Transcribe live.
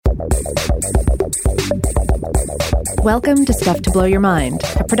Welcome to Stuff to Blow Your Mind,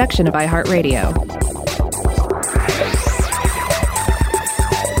 a production of iHeartRadio.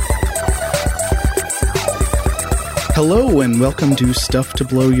 Hello and welcome to Stuff to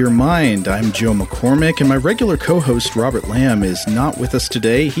Blow Your Mind. I'm Joe McCormick, and my regular co-host Robert Lamb is not with us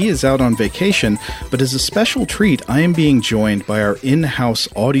today. He is out on vacation, but as a special treat, I am being joined by our in-house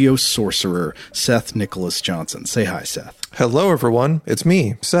audio sorcerer, Seth Nicholas Johnson. Say hi, Seth. Hello, everyone. It's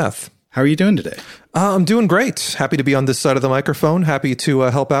me, Seth. How are you doing today? I'm doing great. Happy to be on this side of the microphone. Happy to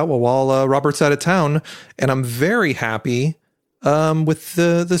help out while Robert's out of town. And I'm very happy with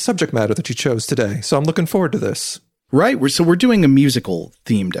the subject matter that you chose today. So I'm looking forward to this. Right. We're doing a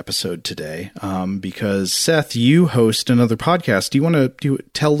musical-themed episode today because, Seth, you host another podcast. Do you want to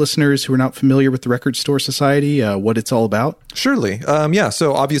tell listeners who are not familiar with the Record Store Society what it's all about? Surely. Yeah.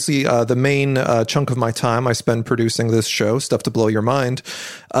 So obviously, the main chunk of my time I spend producing this show, Stuff to Blow Your Mind.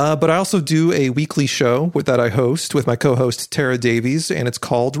 But I also do a weekly show that I host with my co-host, Tara Davies, and it's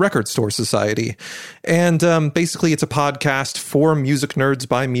called Record Store Society. And basically, it's a podcast for music nerds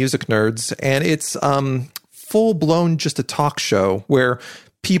by music nerds. And it's full-blown just a talk show where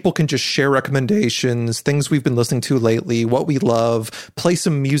people can just share recommendations, things we've been listening to lately, what we love, play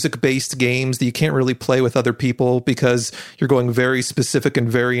some music-based games that you can't really play with other people because you're going very specific and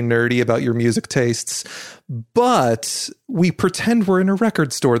very nerdy about your music tastes. But we pretend we're in a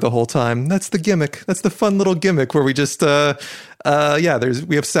record store the whole time. That's the gimmick. That's the fun little gimmick where we just, we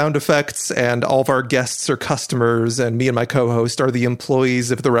have sound effects and all of our guests are customers and me and my co-host are the employees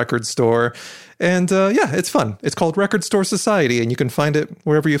of the record store. And it's fun. It's called Record Store Society, and you can find it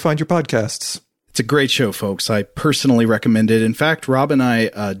wherever you find your podcasts. It's a great show, folks. I personally recommend it. In fact, Rob and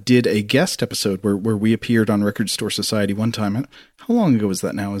I did a guest episode where we appeared on Record Store Society one time. How long ago was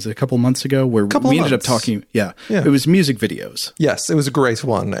that now? Was it a couple months ago? Where we ended up talking. Yeah, it was music videos. Yes, it was a great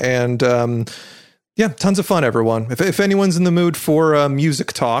one. And tons of fun, everyone. If anyone's in the mood for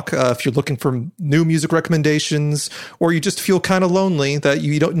music talk, if you're looking for new music recommendations, or you just feel kind of lonely that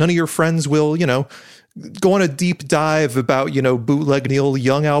none of your friends will, go on a deep dive about, bootleg Neil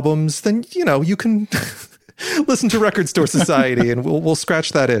Young albums, then, you can listen to Record Store Society and we'll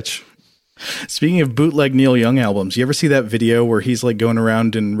scratch that itch. Speaking of bootleg Neil Young albums, you ever see that video where he's like going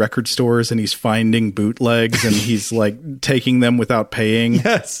around in record stores and he's finding bootlegs and he's like taking them without paying?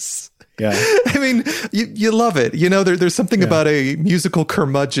 Yes. Yeah. I mean, you love it. There's something about a musical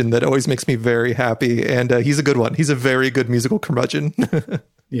curmudgeon that always makes me very happy. And he's a good one. He's a very good musical curmudgeon.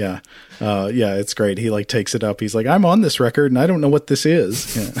 Yeah. It's great. He like takes it up. He's like, I'm on this record and I don't know what this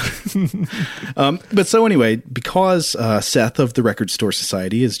is. Yeah. But so anyway, because Seth of the Record Store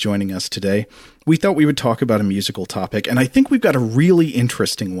Society is joining us today, we thought we would talk about a musical topic. And I think we've got a really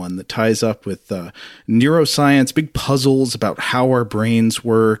interesting one that ties up with neuroscience, big puzzles about how our brains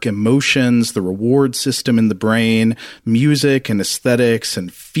work, emotions, the reward system in the brain, music and aesthetics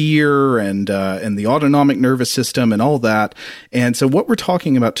and fear and the autonomic nervous system and all that. And so what we're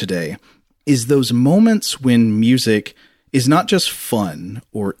talking about today is those moments when music is not just fun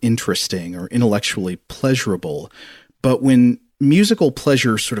or interesting or intellectually pleasurable, but when musical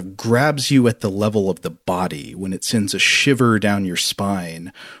pleasure sort of grabs you at the level of the body, when it sends a shiver down your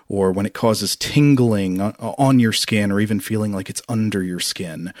spine, or when it causes tingling on your skin, or even feeling like it's under your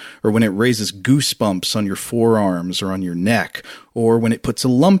skin, or when it raises goosebumps on your forearms or on your neck, or when it puts a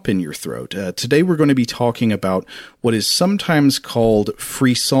lump in your throat. Today we're going to be talking about what is sometimes called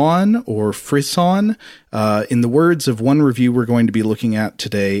frisson or frisson. In the words of one review we're going to be looking at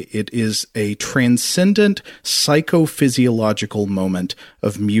today, it is a transcendent psychophysiological moment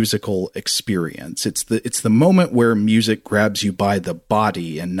of musical experience. It's the moment where music grabs you by the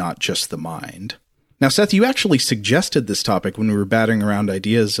body and not just the mind. Now, Seth, you actually suggested this topic when we were batting around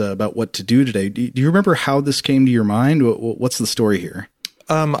ideas about what to do today. Do you remember how this came to your mind? What's the story here?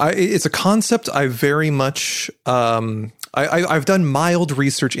 It's a concept I very much I've done mild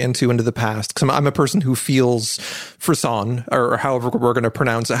research into the past, because I'm a person who feels frisson, or however we're going to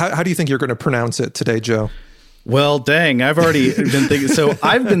pronounce it. How do you think you're going to pronounce it today, Joe? Well, dang, I've already been thinking. So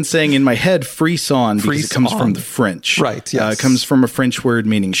I've been saying in my head frisson because it comes from the French. Right, yes. It comes from a French word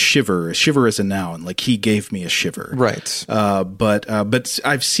meaning shiver. A shiver is a noun, like he gave me a shiver. Right. But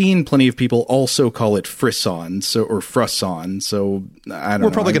I've seen plenty of people also call it frisson, or frusson. So I don't know.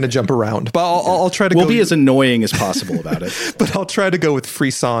 We're probably going to jump around, but I'll try to We'll be as annoying as possible about it. But I'll try to go with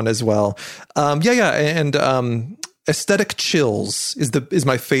frisson as well. And aesthetic chills is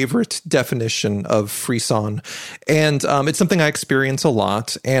my favorite definition of frisson. And it's something I experience a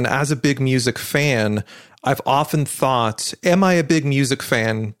lot. And as a big music fan, I've often thought, am I a big music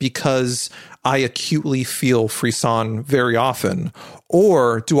fan because I acutely feel frisson very often?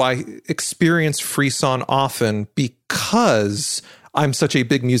 Or do I experience frisson often because I'm such a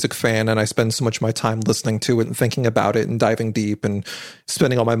big music fan and I spend so much of my time listening to it and thinking about it and diving deep and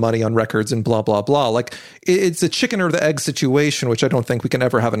spending all my money on records and blah, blah, blah. Like, it's a chicken or the egg situation, which I don't think we can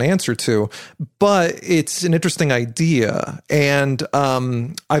ever have an answer to, but it's an interesting idea. And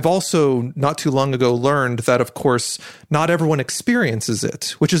I've also not too long ago learned that, of course, not everyone experiences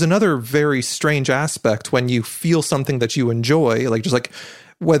it, which is another very strange aspect when you feel something that you enjoy, like just like,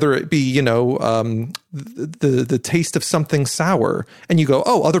 whether it be, you know, the taste of something sour, and you go,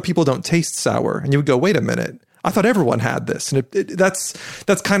 oh, other people don't taste sour. And you would go, wait a minute, I thought everyone had this. And that's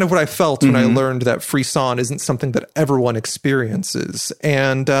kind of what I felt when I learned that frisson isn't something that everyone experiences.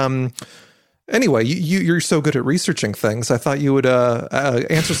 And anyway, you're so good at researching things. I thought you would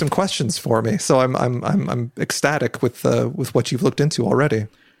answer some questions for me. So I'm ecstatic with what you've looked into already.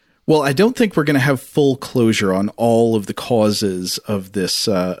 Well, I don't think we're going to have full closure on all of the causes of this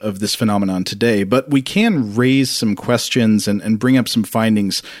phenomenon today, but we can raise some questions and bring up some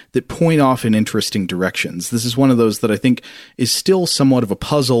findings that point off in interesting directions. This is one of those that I think is still somewhat of a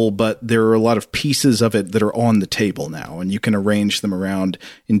puzzle, but there are a lot of pieces of it that are on the table now, and you can arrange them around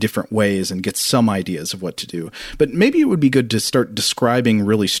in different ways and get some ideas of what to do. But maybe it would be good to start describing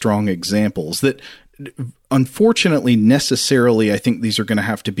really strong examples that, unfortunately, necessarily, I think these are going to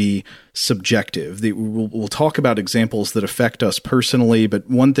have to be subjective. We'll talk about examples that affect us personally, but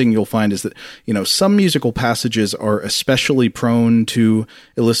one thing you'll find is that, you know, some musical passages are especially prone to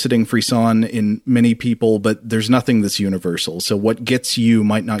eliciting frisson in many people, but there's nothing that's universal. So what gets you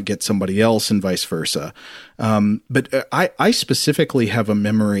might not get somebody else, and vice versa. But I specifically have a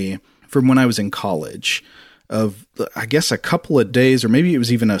memory from when I was in college of, I guess, a couple of days, or maybe it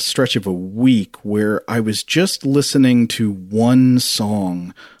was even a stretch of a week, where I was just listening to one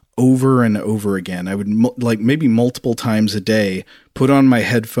song over and over again. I would maybe multiple times a day, put on my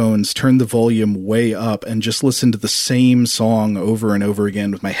headphones, turn the volume way up, and just listen to the same song over and over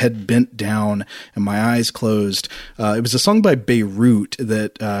again with my head bent down and my eyes closed. It was a song by Beirut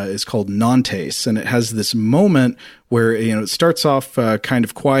that is called Nantes, and it has this moment where, you know, it starts off kind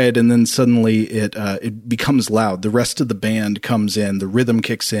of quiet, and then suddenly it becomes loud. The rest of the band comes in, the rhythm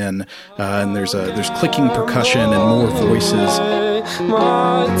kicks in, and there's clicking percussion and more voices.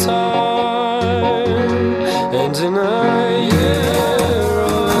 My time, and tonight,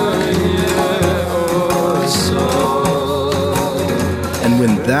 and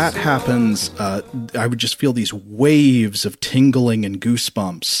when that happens, I would just feel these waves of tingling and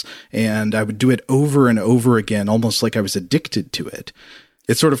goosebumps, and I would do it over and over again, almost like I was addicted to it.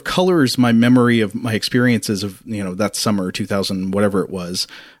 It sort of colors my memory of my experiences of, you know, that summer, 2000, whatever it was.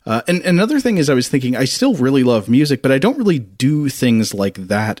 And another thing is, I was thinking, I still really love music, but I don't really do things like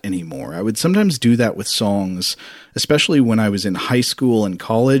that anymore. I would sometimes do that with songs, especially when I was in high school and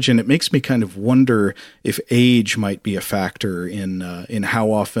college, and it makes me kind of wonder if age might be a factor in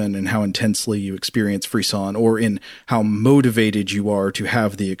how often and how intensely you experience frisson, or in how motivated you are to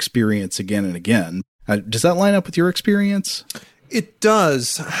have the experience again and again. Does that line up with your experience? It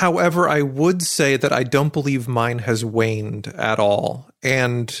does. However, I would say that I don't believe mine has waned at all.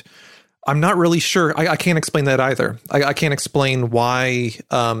 And I'm not really sure. I can't explain that either. I can't explain why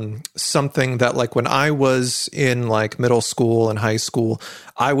something that, like, when I was in like middle school and high school,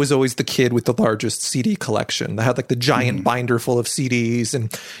 I was always the kid with the largest CD collection. I had like the giant binder full of CDs,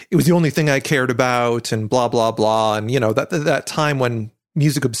 and it was the only thing I cared about, and blah, blah, blah. And, you know, that time when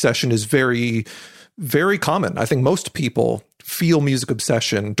music obsession is very, very common. I think most people feel music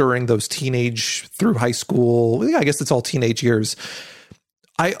obsession during those teenage through high school. Yeah, I guess it's all teenage years.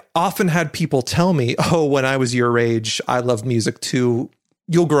 I often had people tell me, oh, when I was your age, I loved music too.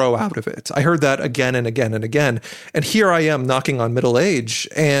 You'll grow out of it. I heard that again and again and again. And here I am knocking on middle age,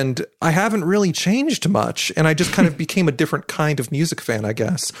 and I haven't really changed much. And I just kind of became a different kind of music fan, I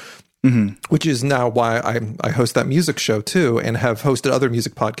guess. Which is now why I host that music show too, and have hosted other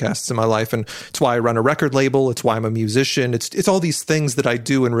music podcasts in my life. And it's why I run a record label. It's why I'm a musician. It's all these things that I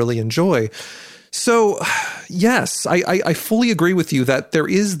do and really enjoy. So yes, I fully agree with you that there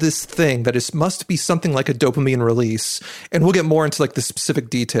is this thing that must be something like a dopamine release. And we'll get more into like the specific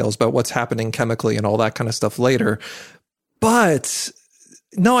details about what's happening chemically and all that kind of stuff later. But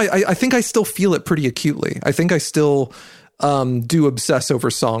no, I think I still feel it pretty acutely. I think I still do obsess over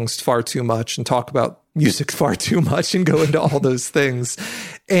songs far too much and talk about music far too much and go into all those things.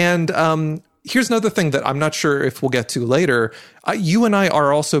 And here's another thing that I'm not sure if we'll get to later. You and I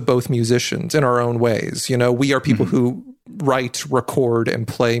are also both musicians in our own ways. You know, we are people who write, record, and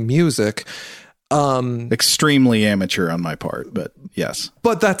play music. Extremely amateur on my part, but yes.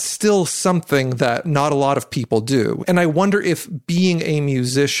 But that's still something that not a lot of people do. And I wonder if being a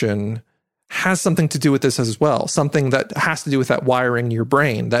musician has something to do with this as well. Something that has to do with that wiring in your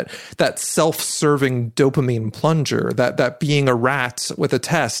brain, that self-serving dopamine plunger, that being a rat with a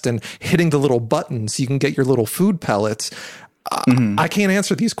test and hitting the little buttons so you can get your little food pellets. I can't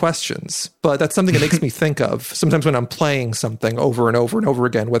answer these questions, but that's something that makes me think of sometimes when I'm playing something over and over and over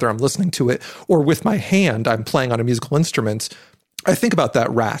again, whether I'm listening to it or with my hand, I'm playing on a musical instrument. I think about that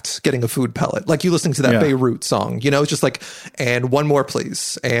rat getting a food pellet, like you listening to that Beirut song, you know, it's just like, and one more,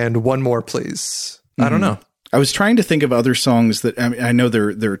 please. And one more, please. I don't know. I was trying to think of other songs that, I mean, I know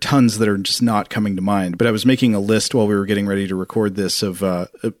there are tons that are just not coming to mind, but I was making a list while we were getting ready to record this of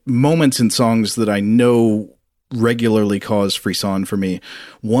moments in songs that I know regularly cause frisson for me.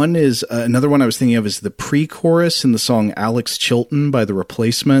 One is another one I was thinking of is the pre-chorus in the song Alex Chilton by The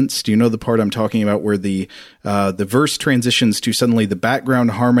Replacements. Do you know the part I'm talking about where the verse transitions to suddenly the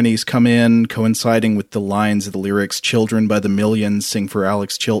background harmonies come in, coinciding with the lines of the lyrics, "Children by the millions sing for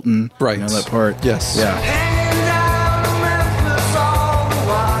Alex Chilton." Right. You know that part? Yes. Yeah.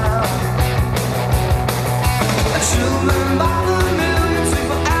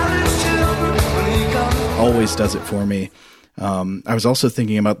 Always does it for me. I was also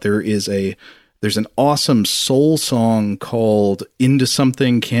thinking about there's an awesome soul song called "Into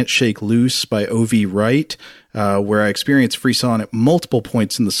Something Can't Shake Loose" by O.V. Wright, where I experience frisson at multiple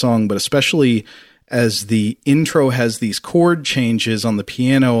points in the song, but especially as the intro has these chord changes on the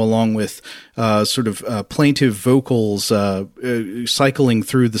piano along with sort of plaintive vocals cycling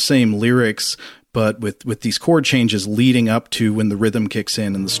through the same lyrics, but with these chord changes leading up to when the rhythm kicks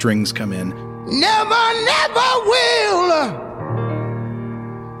in and the strings come in. Never, never will.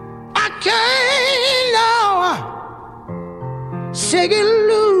 I can't shake it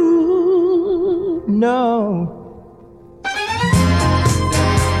loose. No.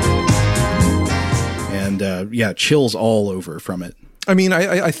 And chills all over from it. I mean,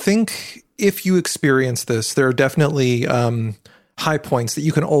 I think if you experience this, there are definitely high points that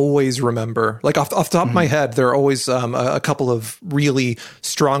you can always remember. Like off the top of my head, there are always a couple of really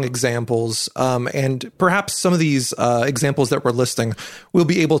strong examples. And perhaps some of these examples that we're listing, we'll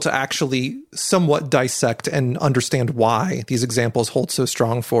be able to actually somewhat dissect and understand why these examples hold so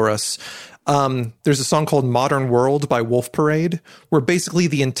strong for us. There's a song called Modern World by Wolf Parade, where basically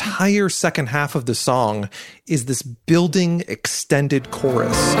the entire second half of the song is this building extended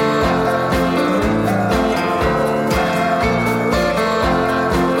chorus.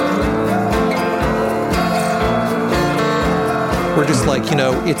 We're just like, you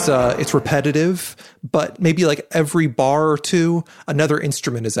know, it's repetitive, but maybe like every bar or two, another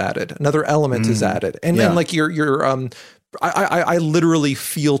instrument is added, another element is added. And then like I literally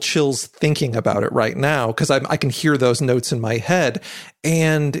feel chills thinking about it right now because I can hear those notes in my head.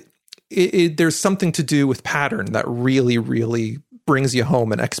 And there's something to do with pattern that really, really brings you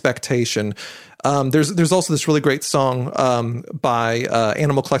home, an expectation. There's also this really great song by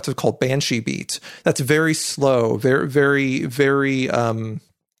Animal Collective called Banshee Beat. That's very slow, very, very, very.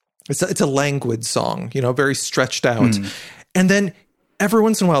 It's a languid song, you know, very stretched out, and then every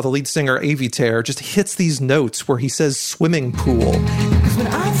once in a while, the lead singer Avi Ter just hits these notes where he says "swimming pool." Cause when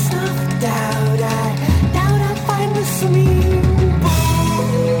I self-doubt, I find the swimming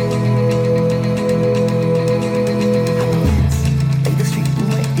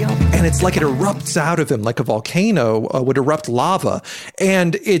And it's like it erupts out of him like a volcano would erupt lava.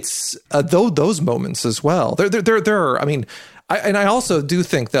 And it's those moments as well. There are, I mean, I also do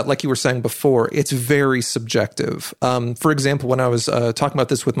think that, like you were saying before, it's very subjective. For example, when I was talking about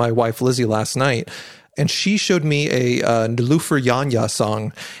this with my wife, Lizzie, last night, and she showed me a Niloufer Yanya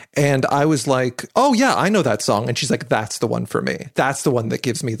song, and I was like, oh yeah, I know that song. And she's like, that's the one for me. That's the one that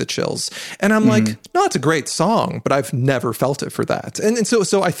gives me the chills. And I'm like, no, it's a great song, but I've never felt it for that. And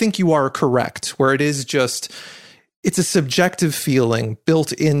so I think you are correct, where it is just, it's a subjective feeling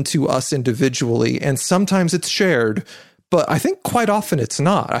built into us individually, and sometimes it's shared, but I think quite often it's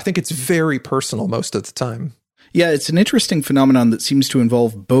not. I think it's very personal most of the time. Yeah, it's an interesting phenomenon that seems to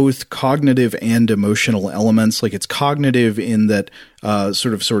involve both cognitive and emotional elements. Like it's cognitive in that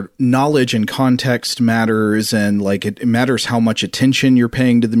sort of knowledge and context matters, and like it matters how much attention you're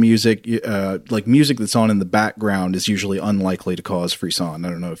paying to the music. Like music that's on in the background is usually unlikely to cause frisson. I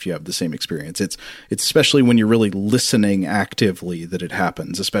don't know if you have the same experience. It's especially when you're really listening actively that it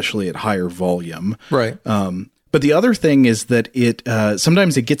happens, especially at higher volume. Right. But the other thing is that it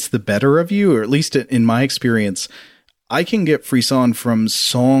sometimes it gets the better of you, or at least in my experience, I can get frisson from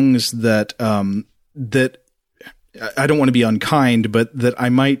songs that that I don't want to be unkind, but that I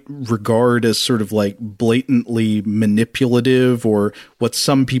might regard as sort of like blatantly manipulative, or what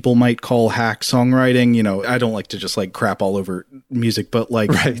some people might call hack songwriting. You know, I don't like to just like crap all over music, but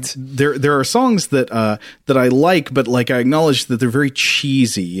like there are songs that that I like, but like I acknowledge that they're very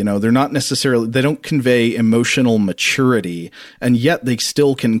cheesy. You know, they're not necessarily, they don't convey emotional maturity, and yet they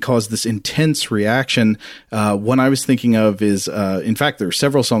still can cause this intense reaction. One I was thinking of is, in fact, there are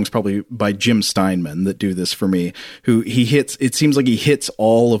several songs probably by Jim Steinman that do this for me. Who he hits, it seems like he hits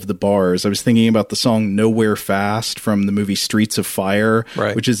all of the bars. I was thinking about the song Nowhere Fast from the movie Streets of Fire,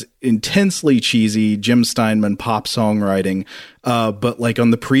 which is intensely cheesy Jim Steinman pop songwriting. But like on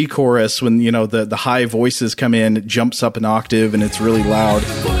the pre-chorus, when, you know, the high voices come in, it jumps up an octave and it's really loud.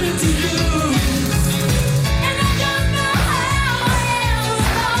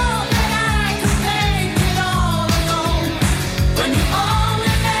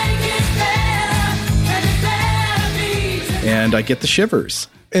 And I get the shivers.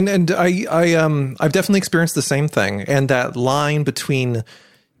 And I've definitely experienced the same thing. And that line between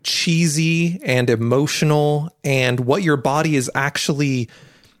cheesy and emotional and what your body is actually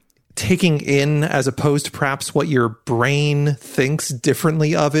taking in, as opposed to perhaps what your brain thinks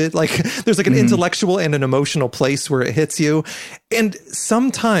differently of it. Like there's like an intellectual and an emotional place where it hits you. And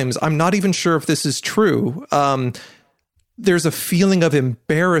sometimes, I'm not even sure if this is true, there's a feeling of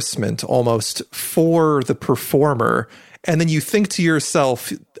embarrassment almost for the performer. And then you think to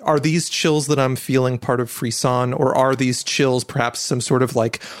yourself, are these chills that I'm feeling part of frisson, or are these chills perhaps some sort of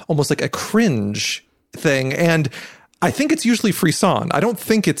like almost like a cringe thing? And I think it's usually frisson. I don't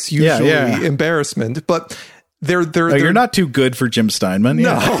think it's usually embarrassment, but they're you're not too good for Jim Steinman.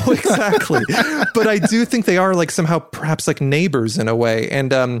 No, exactly. But I do think they are like somehow perhaps like neighbors in a way.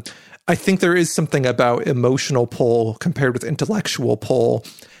 And I think there is something about emotional pull compared with intellectual pull,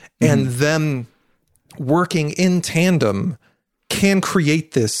 and them working in tandem can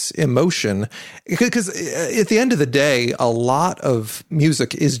create this emotion. Because at the end of the day, a lot of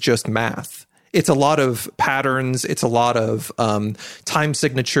music is just math. It's a lot of patterns. It's a lot of time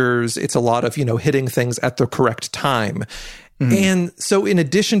signatures. It's a lot of, you know, hitting things at the correct time. And so in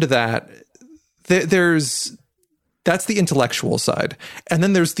addition to that, that's the intellectual side. And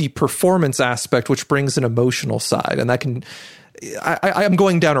then there's the performance aspect, which brings an emotional side. And that can... I'm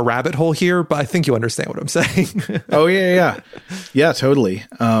going down a rabbit hole here, but I think you understand what I'm saying. Oh, yeah, totally.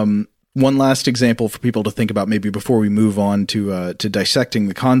 One last example for people to think about maybe before we move on to dissecting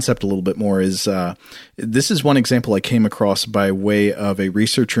the concept a little bit more is this is one example I came across by way of a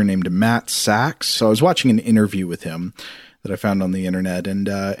researcher named Matt Sachs. So I was watching an interview with him that I found on the internet,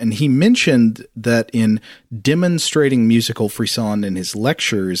 and he mentioned that in demonstrating musical frisson in his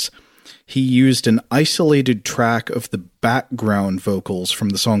lectures, he used an isolated track of the background vocals from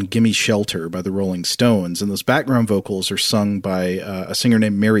the song Gimme Shelter by the Rolling Stones. And those background vocals are sung by a singer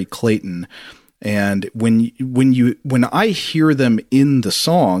named Mary Clayton. And when I hear them in the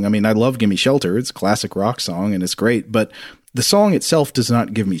song, I mean, I love Gimme Shelter. It's a classic rock song and it's great, but the song itself does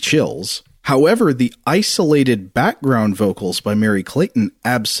not give me chills. However, the isolated background vocals by Mary Clayton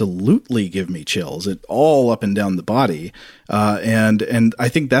absolutely give me chills. It all up and down the body. And I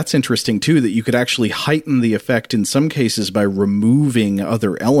think that's interesting too, that you could actually heighten the effect in some cases by removing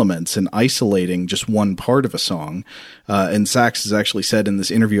other elements and isolating just one part of a song. And Sachs has actually said in this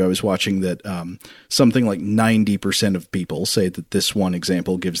interview I was watching that something like 90% of people say that this one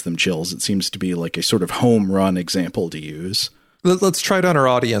example gives them chills. It seems to be like a sort of home run example to use. Let's try it on our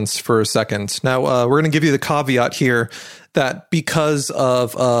audience for a second. Now, we're going to give you the caveat here that because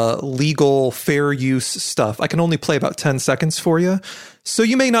of legal fair use stuff, I can only play about 10 seconds for you. So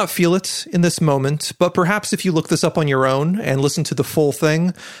you may not feel it in this moment, but perhaps if you look this up on your own and listen to the full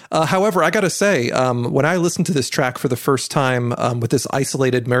thing. However, I got to say, when I listened to this track for the first time with this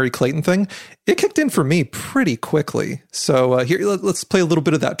isolated Mary Clayton thing, it kicked in for me pretty quickly. So here, let's play a little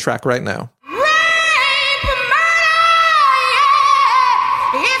bit of that track right now.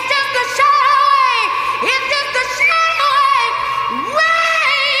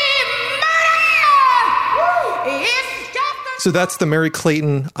 So that's the Mary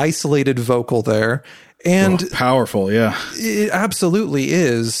Clayton isolated vocal there. And powerful, yeah. It absolutely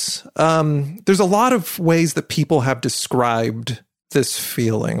is. There's a lot of ways that people have described this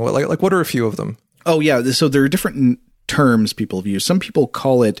feeling. Like what are a few of them? Oh, yeah. So there are different terms people have used. Some people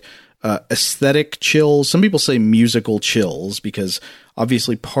call it aesthetic chills. Some people say musical chills, because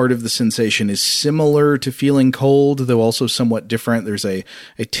Obviously, part of the sensation is similar to feeling cold, though also somewhat different. There's a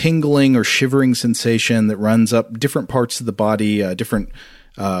tingling or shivering sensation that runs up different parts of the body. Different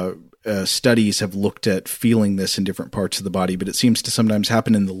studies have looked at feeling this in different parts of the body, but it seems to sometimes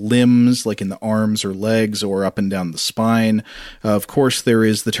happen in the limbs, like in the arms or legs, or up and down the spine. Of course, there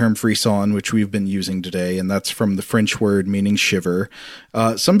is the term frisson, which we've been using today, and that's from the French word meaning shiver.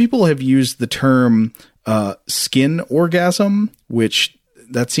 Some people have used the term skin orgasm, which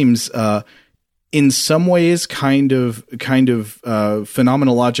that seems in some ways kind of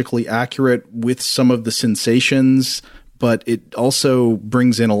phenomenologically accurate with some of the sensations, but it also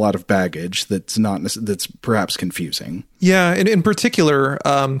brings in a lot of baggage that's perhaps confusing. Yeah, and in particular,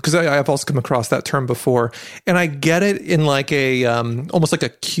 because I've also come across that term before, and I get it in like a almost like a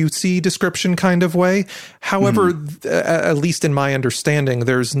cutesy description kind of way. However, at least in my understanding,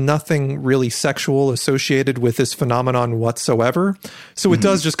 there's nothing really sexual associated with this phenomenon whatsoever. So it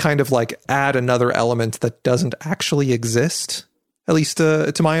does just kind of like add another element that doesn't actually exist. At least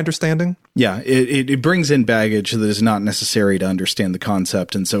to my understanding. Yeah, it brings in baggage that is not necessary to understand the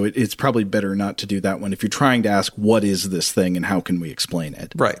concept, and so it's probably better not to do that one if you're trying to ask, what is this thing and how can we explain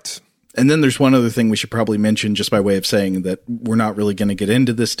it? Right. And then there's one other thing we should probably mention just by way of saying that we're not really going to get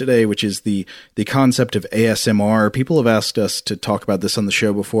into this today, which is the concept of ASMR. People have asked us to talk about this on the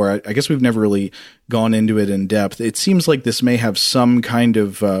show before. I guess we've never really gone into it in depth. It seems like this may have some kind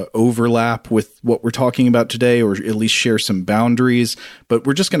of overlap with what we're talking about today, or at least share some boundaries. But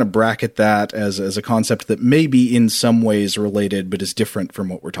we're just going to bracket that as a concept that may be in some ways related, but is different from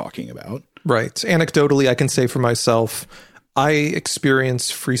what we're talking about. Right. Anecdotally, I can say for myself, I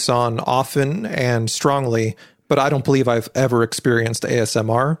experience frisson often and strongly, but I don't believe I've ever experienced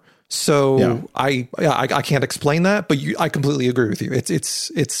ASMR. So yeah. I can't explain that, but I completely agree with you.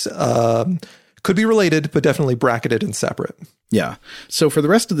 It's could be related, but definitely bracketed and separate. Yeah. So for the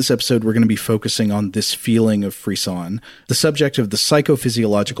rest of this episode, we're going to be focusing on this feeling of frisson, the subject of the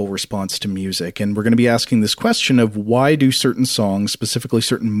psychophysiological response to music. And we're going to be asking this question of why do certain songs, specifically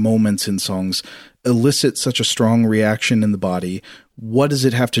certain moments in songs, elicit such a strong reaction in the body? What does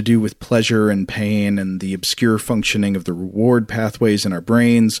it have to do with pleasure and pain and the obscure functioning of the reward pathways in our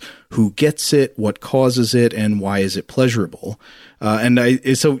brains? Who gets it? What causes it? And why is it pleasurable?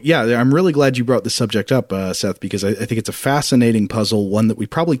 I'm really glad you brought the subject up, Seth, because I think it's a fascinating puzzle, one that we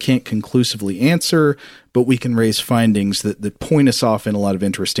probably can't conclusively answer, but we can raise findings that point us off in a lot of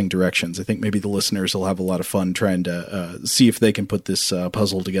interesting directions. I think maybe the listeners will have a lot of fun trying to see if they can put this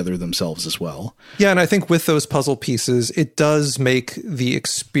puzzle together themselves as well. Yeah, and I think with those puzzle pieces, it does make the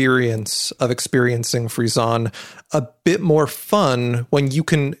experience of experiencing frisson a bit more fun when you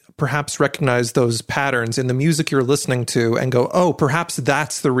can perhaps recognize those patterns in the music you're listening to and go, oh, perhaps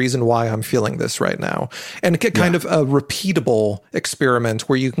that's the reason why I'm feeling this right now. And get kind of a repeatable experiment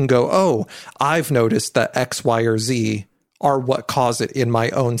where you can go, oh, I've noticed that X, Y, or Z are what cause it in my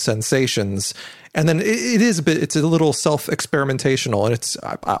own sensations. And then it's a little self-experimentational.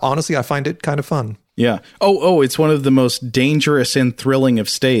 And honestly, I find it kind of fun. Yeah. It's one of the most dangerous and thrilling of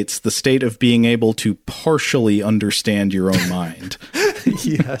states, the state of being able to partially understand your own mind.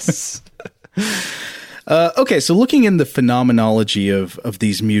 Yes. Okay, so looking in the phenomenology of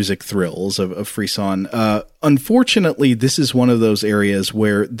these music thrills, of frisson, unfortunately, this is one of those areas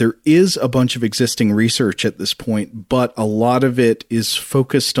where there is a bunch of existing research at this point, but a lot of it is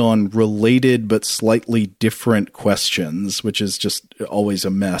focused on related but slightly different questions, which is just always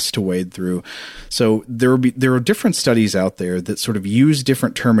a mess to wade through. So there are different studies out there that sort of use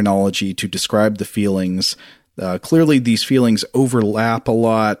different terminology to describe the feelings. Clearly, these feelings overlap a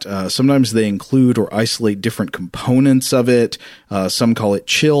lot. Sometimes they include or isolate different components of it. Some call it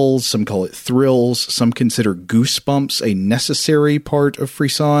chills, some call it thrills. Some consider goosebumps a necessary part of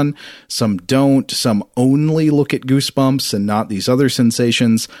frisson. Some don't. Some only look at goosebumps and not these other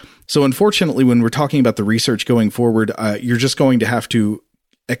sensations. So unfortunately, when we're talking about the research going forward, you're just going to have to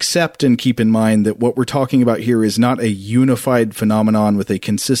accept and keep in mind that what we're talking about here is not a unified phenomenon with a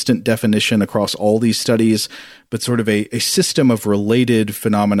consistent definition across all these studies, but sort of a system of related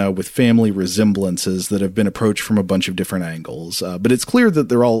phenomena with family resemblances that have been approached from a bunch of different angles. But it's clear that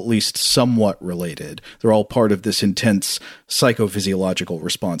they're all at least somewhat related. They're all part of this intense psychophysiological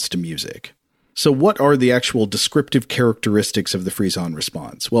response to music. So what are the actual descriptive characteristics of the frisson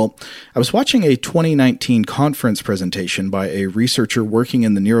response? Well, I was watching a 2019 conference presentation by a researcher working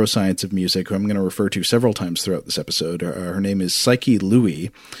in the neuroscience of music, who I'm going to refer to several times throughout this episode. Her name is Psyche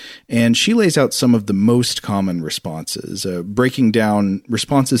Louis, and she lays out some of the most common responses, breaking down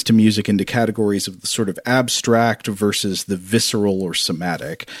responses to music into categories of the sort of abstract versus the visceral or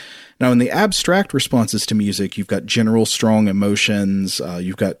somatic. Now, in the abstract responses to music, you've got general strong emotions.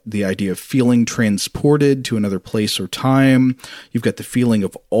 You've got the idea of feeling transported to another place or time. You've got the feeling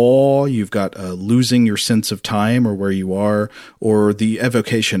of awe. You've got losing your sense of time or where you are, or the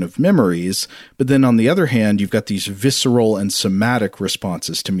evocation of memories. But then on the other hand, you've got these visceral and somatic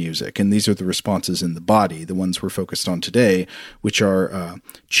responses to music. And these are the responses in the body, the ones we're focused on today, which are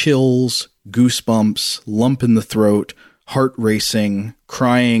chills, goosebumps, lump in the throat, heart racing,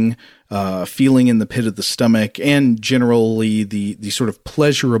 crying, feeling in the pit of the stomach, and generally the sort of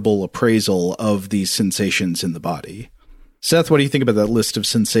pleasurable appraisal of these sensations in the body. Seth, what do you think about that list of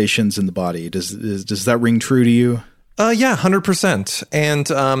sensations in the body? Does that ring true to you? Yeah, 100%.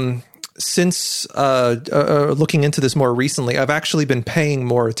 And since looking into this more recently, I've actually been paying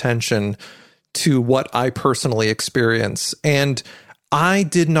more attention to what I personally experience. And I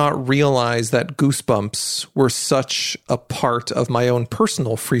did not realize that goosebumps were such a part of my own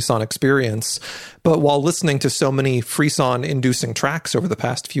personal Frisson experience. But while listening to so many Frisson-inducing tracks over the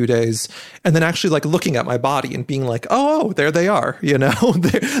past few days, and then actually like looking at my body and being like, oh, there they are, you know,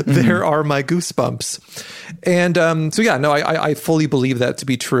 there are my goosebumps. And so, yeah, no, I fully believe that to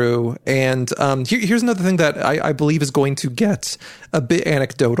be true. And here's another thing that I believe is going to get a bit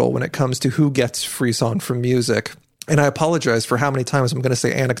anecdotal when it comes to who gets Frisson from music. And I apologize for how many times I'm going to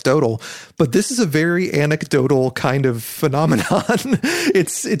say anecdotal, but this is a very anecdotal kind of phenomenon.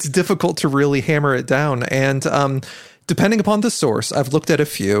 It's difficult to really hammer it down. And depending upon the source, I've looked at a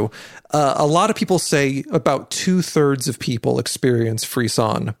few. A lot of people say about 2/3 of people experience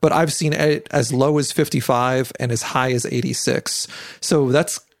Frisson, but I've seen it as low as 55 and as high as 86. So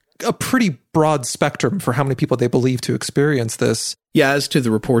that's a pretty broad spectrum for how many people they believe to experience this. Yeah, as to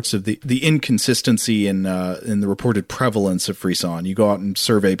the reports of the inconsistency in the reported prevalence of Frisson, you go out and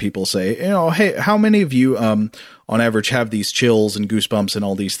survey people, say, hey, how many of you on average have these chills and goosebumps and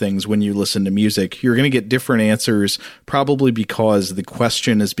all these things when you listen to music? You're going to get different answers, probably because the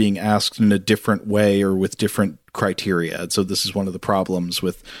question is being asked in a different way or with different criteria. And so this is one of the problems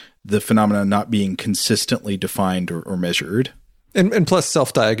with the phenomenon not being consistently defined or measured. And plus,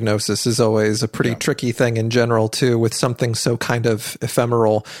 self-diagnosis is always a pretty tricky thing in general, too, with something so kind of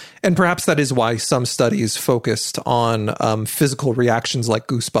ephemeral. And perhaps that is why some studies focused on physical reactions like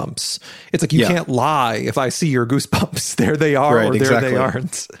goosebumps. It's like, you can't lie if I see your goosebumps. There they are, right, or there they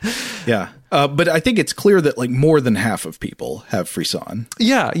aren't. Yeah. But I think it's clear that like more than half of people have Frisson.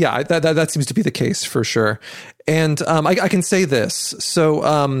 Yeah, that seems to be the case for sure. And I can say this.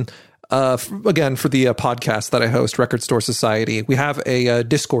 So again, for the podcast that I host, Record Store Society, we have a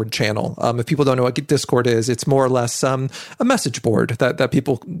Discord channel. If people don't know what Discord is, it's more or less a message board that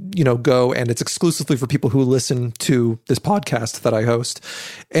people, go, and it's exclusively for people who listen to this podcast that I host.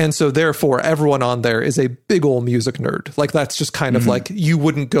 And so therefore, everyone on there is a big old music nerd. Like, that's just kind of like, you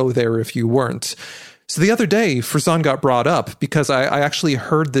wouldn't go there if you weren't. So the other day, Frisson got brought up because I actually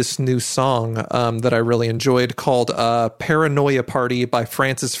heard this new song that I really enjoyed called Paranoia Party by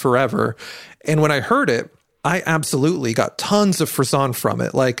Francis Forever. And when I heard it, I absolutely got tons of Frisson from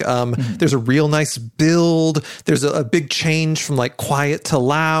it. Like, there's a real nice build. There's a big change from like quiet to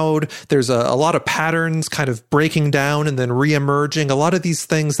loud. There's a lot of patterns kind of breaking down and then reemerging. A lot of these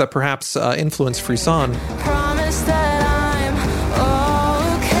things that perhaps influence Frisson. Promise that I'm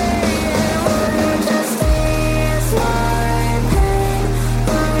okay. Will you just ease my pain?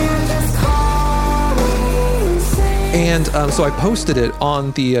 Will you just call me insane? And so I posted it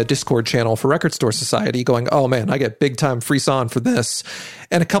on the Discord channel for Record Store Society going, oh man, I get big time Frisson for this.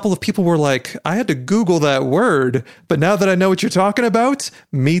 And a couple of people were like, I had to Google that word, but now that I know what you're talking about,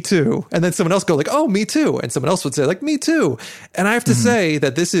 me too. And then someone else go like, oh, me too. And someone else would say like, me too. And I have to say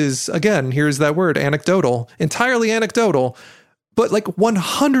that this is, again, here's that word, anecdotal, entirely anecdotal. But like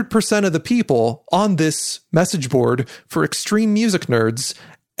 100% of the people on this message board for extreme music nerds,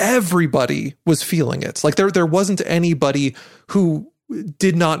 everybody was feeling it. Like there wasn't anybody who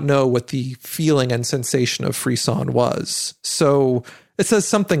did not know what the feeling and sensation of Frisson was. So it says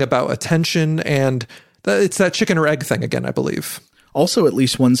something about attention, and it's that chicken or egg thing again, I believe. Also, at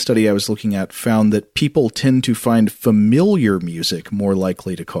least one study I was looking at found that people tend to find familiar music more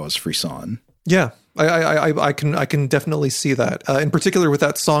likely to cause Frisson. Yeah, I can definitely see that. In particular with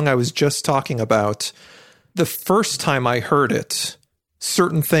that song I was just talking about, the first time I heard it,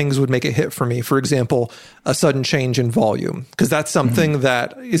 certain things would make it hit for me. For example, a sudden change in volume, because that's something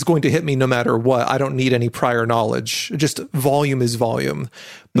that is going to hit me no matter what. I don't need any prior knowledge. Just volume is volume.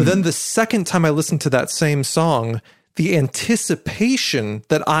 But then the second time I listened to that same song, the anticipation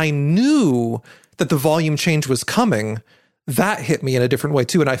that I knew that the volume change was coming, that hit me in a different way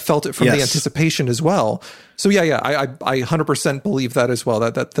too. And I felt it from the anticipation as well. So I 100% believe that as well,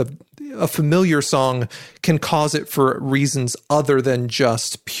 that a familiar song can cause it for reasons other than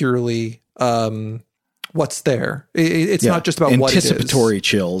just purely what's there. It's not just about what it is. Anticipatory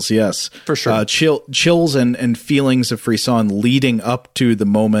chills, yes. For sure. Chills and feelings of frisson leading up to the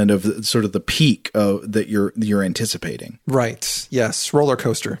moment of sort of the peak that you're anticipating. Right. Yes. Roller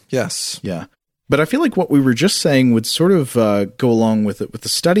coaster. Yes. Yeah. But I feel like what we were just saying would sort of go along with the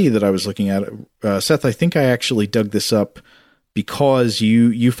study that I was looking at. Seth, I think I actually dug this up because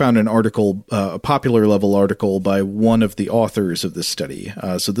you found an article, a popular level article by one of the authors of this study.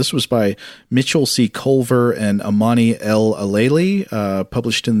 So this was by Mitchell C. Culver and Amani L. Aleli,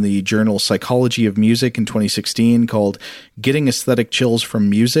 published in the journal Psychology of Music in 2016, called Getting Aesthetic Chills from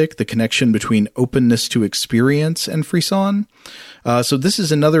Music, the Connection Between Openness to Experience and Frisson. So this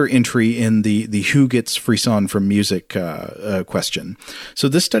is another entry in the who gets frisson from music question. So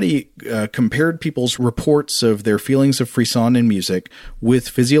this study compared people's reports of their feelings of frisson in music with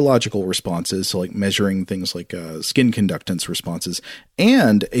physiological responses, so like measuring things like skin conductance responses,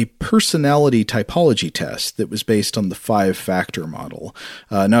 and a personality typology test that was based on the 5-factor model.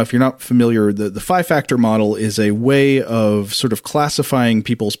 Now, if you're not familiar, the 5-factor model is a way of sort of classifying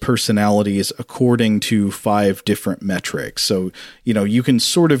people's personalities according to 5 different metrics. So, you can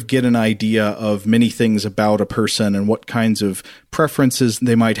sort of get an idea of many things about a person and what kinds of preferences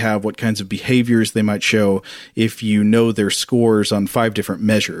they might have, what kinds of behaviors they might show if you know their scores on 5 different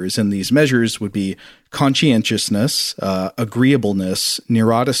measures. And these measures would be conscientiousness, agreeableness,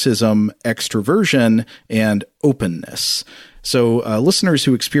 neuroticism, extroversion, and openness. So listeners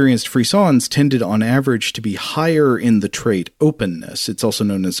who experienced frissons tended on average to be higher in the trait openness. It's also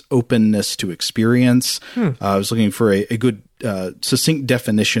known as openness to experience. I was looking for a good succinct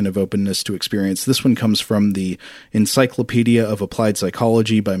definition of openness to experience. This one comes from the Encyclopedia of Applied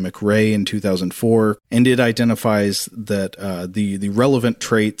Psychology by McRae in 2004, and it identifies that the relevant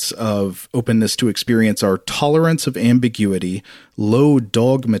traits of openness to experience are tolerance of ambiguity, low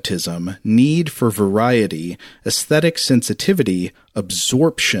dogmatism, need for variety, aesthetic sensitivity,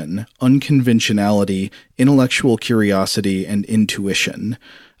 absorption, unconventionality, intellectual curiosity, and intuition.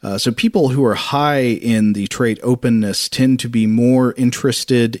 So people who are high in the trait openness tend to be more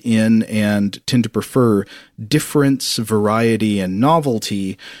interested in and tend to prefer difference, variety, and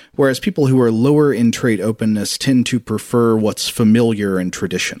novelty, whereas people who are lower in trait openness tend to prefer what's familiar and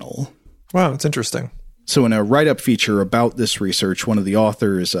traditional. Wow, that's interesting. So in a write-up feature about this research, one of the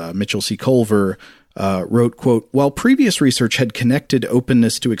authors, Mitchell C. Culver, wrote, quote, "While previous research had connected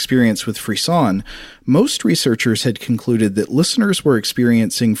openness to experience with frisson, most researchers had concluded that listeners were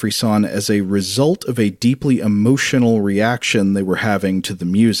experiencing frisson as a result of a deeply emotional reaction they were having to the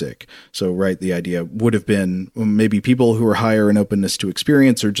music." So, right, the idea would have been maybe people who are higher in openness to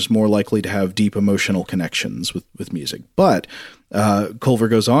experience are just more likely to have deep emotional connections with music. But Culver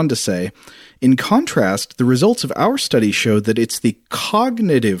goes on to say, in contrast, the results of our study showed that it's the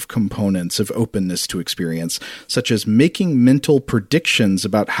cognitive components of openness to experience, such as making mental predictions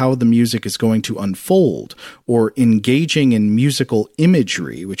about how the music is going to unfold, or engaging in musical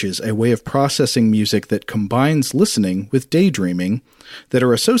imagery, which is a way of processing music that combines listening with daydreaming, that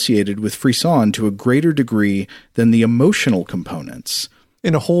are associated with frisson to a greater degree than the emotional components.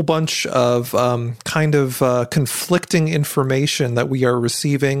 In a whole bunch of conflicting information that we are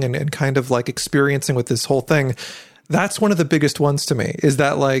receiving and kind of like experiencing with this whole thing, that's one of the biggest ones to me, is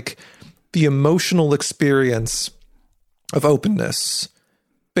that like the emotional experience of openness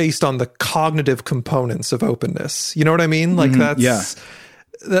based on the cognitive components of openness. You know what I mean? Like that's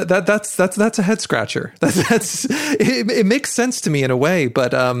a head scratcher. It makes sense to me in a way,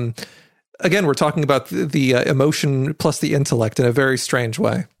 but again, we're talking about the emotion plus the intellect in a very strange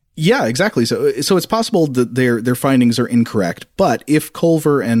way. Yeah, exactly. So it's possible that their findings are incorrect. But if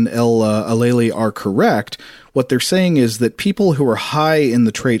Culver and Aleli are correct, what they're saying is that people who are high in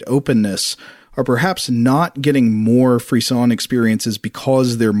the trait openness are perhaps not getting more frisson experiences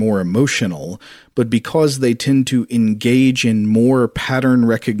because they're more emotional, but because they tend to engage in more pattern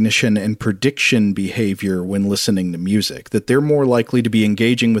recognition and prediction behavior when listening to music, that they're more likely to be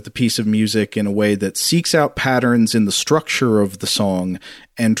engaging with a piece of music in a way that seeks out patterns in the structure of the song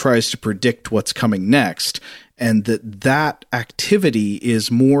and tries to predict what's coming next, and that activity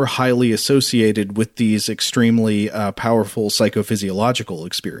is more highly associated with these extremely powerful psychophysiological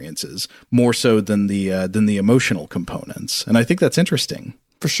experiences, more so than the emotional components. And I think that's interesting.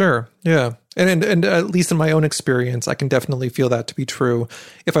 For sure, yeah. And at least in my own experience, I can definitely feel that to be true.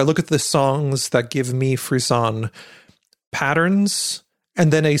 If I look at the songs that give me frisson, patterns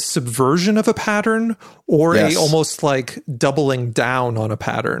and then a subversion of a pattern, or Yes. a almost like doubling down on a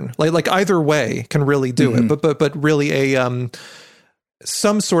pattern. Like either way can really do it, but really a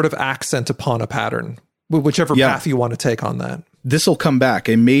some sort of accent upon a pattern, whichever path you want to take on that. This will come back.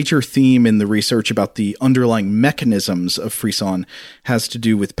 A major theme in the research about the underlying mechanisms of frisson has to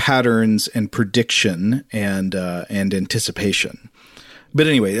do with patterns and prediction and anticipation. But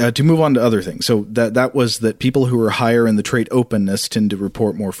anyway, to move on to other things. So that was that people who are higher in the trait openness tend to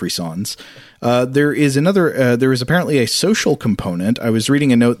report more frissons. There is apparently a social component. I was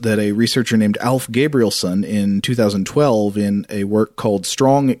reading a note that a researcher named Alf Gabrielson in 2012 in a work called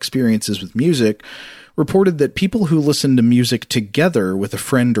Strong Experiences with Music reported that people who listen to music together with a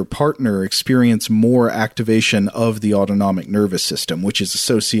friend or partner experience more activation of the autonomic nervous system, which is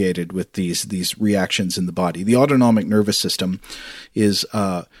associated with these reactions in the body. The autonomic nervous system is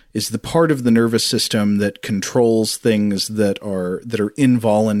the part of the nervous system that controls things that are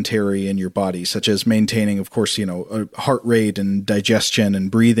involuntary in your body, such as maintaining, of course, a heart rate and digestion and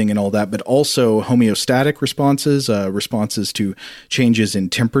breathing and all that, but also homeostatic responses, responses to changes in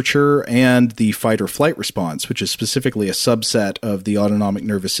temperature, and the fight or flight response, which is specifically a subset of the autonomic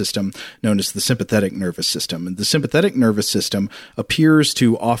nervous system known as the sympathetic nervous system. And the sympathetic nervous system appears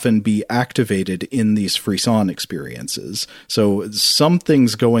to often be activated in these frisson experiences. So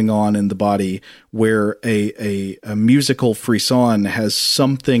something's going on in the body where a musical frisson has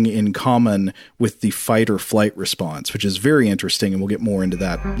something in common with the fight or flight response, which is very interesting, and we'll get more into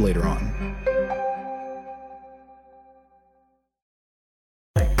that later on.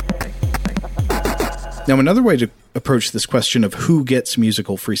 Now, another way to approach this question of who gets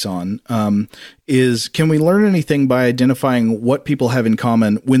musical frisson is, can we learn anything by identifying what people have in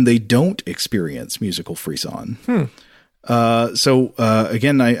common when they don't experience musical frisson?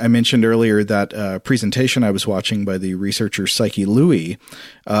 Again, I mentioned earlier that presentation I was watching by the researcher Psyche Louie,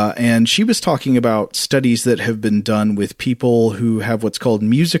 and she was talking about studies that have been done with people who have what's called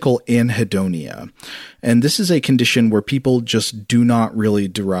musical anhedonia. And this is a condition where people just do not really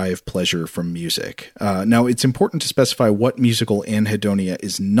derive pleasure from music. Now, it's important to specify what musical anhedonia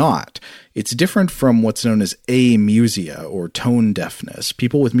is not. It's different from what's known as amusia, or tone deafness.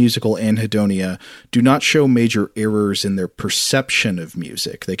 People with musical anhedonia do not show major errors in their perception of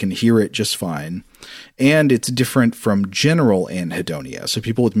music. They can hear it just fine. And it's different from general anhedonia. So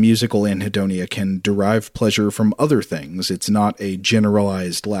people with musical anhedonia can derive pleasure from other things. It's not a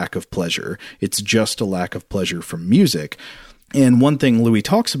generalized lack of pleasure. It's just a lack of pleasure from music. And one thing Louis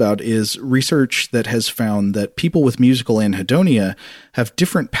talks about is research that has found that people with musical anhedonia have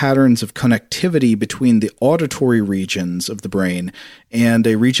different patterns of connectivity between the auditory regions of the brain and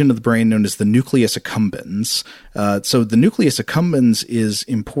a region of the brain known as the nucleus accumbens. So the nucleus accumbens is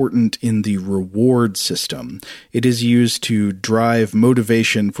important in the reward system. It is used to drive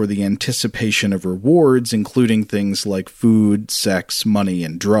motivation for the anticipation of rewards, including things like food, sex, money,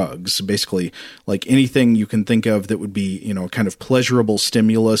 and drugs. Basically, like anything you can think of that would be, kind of pleasurable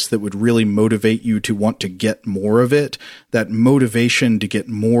stimulus that would really motivate you to want to get more of it. That motivation to get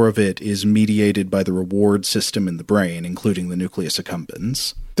more of it is mediated by the reward system in the brain, including the nucleus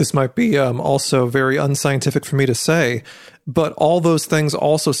accumbens. This might be also very unscientific for me to say, but all those things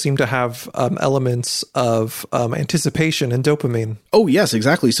also seem to have elements of anticipation and dopamine. Oh, yes,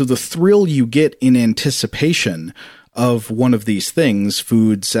 exactly. So the thrill you get in anticipation of one of these things,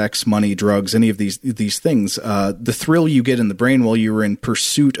 food, sex, money, drugs, any of these things, the thrill you get in the brain while you're in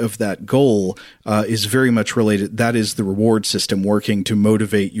pursuit of that goal is very much related. That is the reward system working to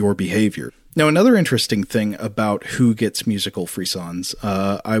motivate your behavior. Now, another interesting thing about who gets musical frissons,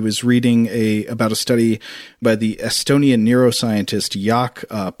 I was reading about a study by the Estonian neuroscientist Jaak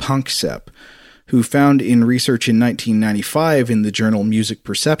Panksepp, who found in research in 1995 in the journal Music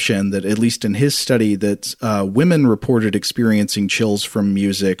Perception that, at least in his study, that women reported experiencing chills from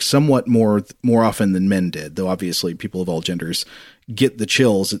music somewhat more often than men did, though obviously people of all genders get the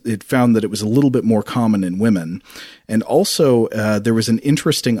chills. It found that it was a little bit more common in women. And also, there was an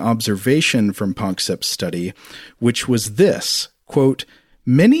interesting observation from Panksepp's study, which was this, quote,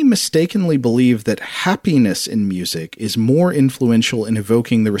 "Many mistakenly believe that happiness in music is more influential in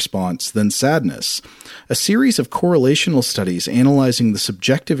evoking the response than sadness. A series of correlational studies analyzing the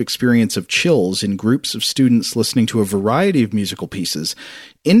subjective experience of chills in groups of students listening to a variety of musical pieces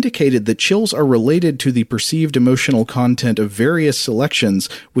indicated that chills are related to the perceived emotional content of various selections,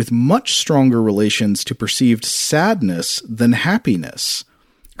 with much stronger relations to perceived sadness than happiness."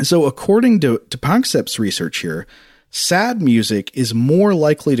 So according to Panksepp's research here, sad music is more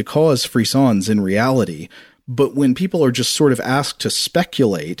likely to cause frissons in reality, But when people are just sort of asked to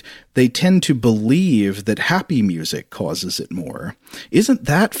speculate, they tend to believe that happy music causes it more. Isn't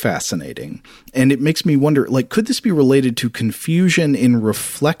that fascinating? And it makes me wonder, like, could this be related to confusion in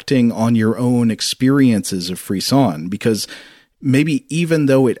reflecting on your own experiences of frisson? Because maybe even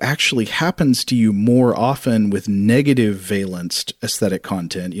though it actually happens to you more often with negative valenced aesthetic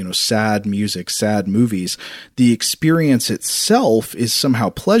content, sad music, sad movies, the experience itself is somehow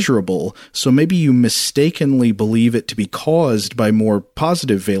pleasurable. So maybe you mistakenly believe it to be caused by more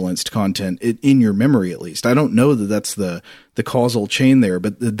positive valenced content in your memory, at least. I don't know that that's the causal chain there,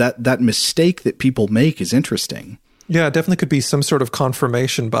 but that mistake that people make is interesting. Yeah, it definitely could be some sort of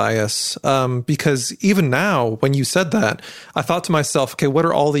confirmation bias, because even now, when you said that, I thought to myself, okay, what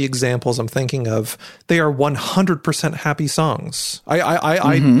are all the examples I'm thinking of? They are 100% happy songs.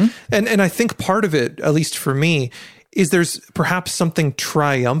 And I think part of it, at least for me, is there's perhaps something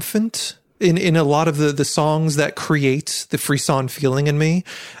triumphant in a lot of the songs that create the frisson feeling in me,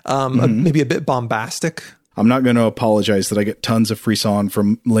 maybe a bit bombastic. I'm not going to apologize that I get tons of frisson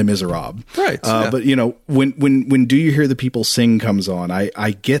from Les Miserables. Right. Yeah. But, when Do You Hear the People Sing comes on,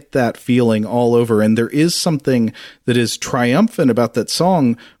 I get that feeling all over. And there is something that is triumphant about that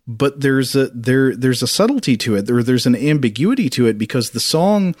song, but there's a subtlety to it. There's an ambiguity to it, because the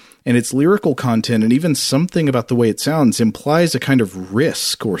song and its lyrical content and even something about the way it sounds implies a kind of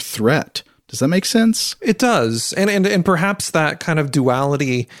risk or threat. Does that make sense? It does. And perhaps that kind of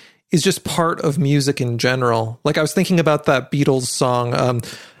duality is just part of music in general. Like, I was thinking about that Beatles song.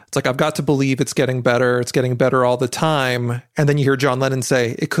 It's like, I've got to believe it's getting better all the time. And then you hear John Lennon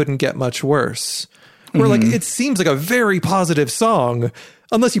say, it couldn't get much worse. Where like, it seems like a very positive song,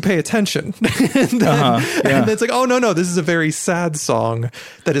 unless you pay attention. And then it's like, oh, no, this is a very sad song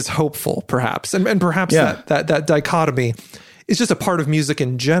that is hopeful, perhaps. And perhaps that dichotomy is just a part of music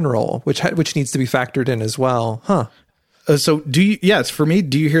in general, which needs to be factored in as well. Huh. So for me,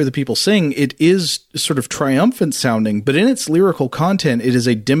 Do You Hear the People Sing? It is sort of triumphant sounding, but in its lyrical content, it is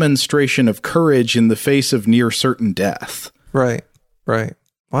a demonstration of courage in the face of near certain death. Right.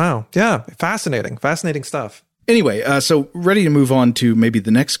 Wow. Yeah. Fascinating stuff. Anyway, so ready to move on to maybe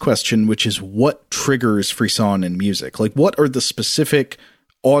the next question, which is what triggers frisson in music? Like, what are the specific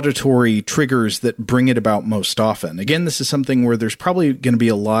auditory triggers that bring it about most often? Again, this is something where there's probably going to be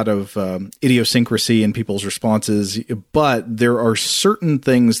a lot of idiosyncrasy in people's responses, but there are certain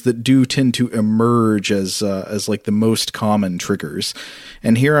things that do tend to emerge as like the most common triggers.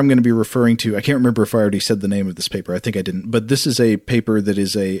 And here I'm going to be referring to, I can't remember if I already said the name of this paper. I think I didn't, but this is a paper that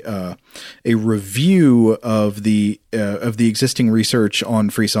is a review of the existing research on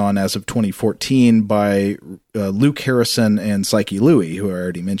frisson as of 2014 by Luke Harrison and Psyche Louie, who I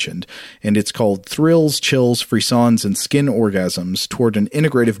already mentioned. And it's called Thrills, Chills, Frissons, and Skin Orgasms Toward an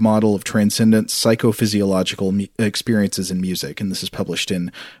Integrative Model of Transcendent Psychophysiological Experiences in Music. And this is published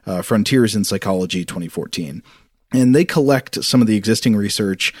in Frontiers in Psychology 2014. And they collect some of the existing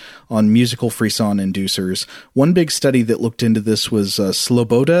research on musical frisson inducers. One big study that looked into this was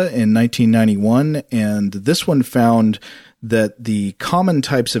Sloboda in 1991, and this one found that the common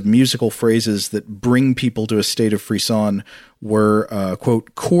types of musical phrases that bring people to a state of frisson were,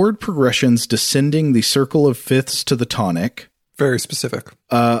 quote, chord progressions descending the circle of fifths to the tonic. Very specific.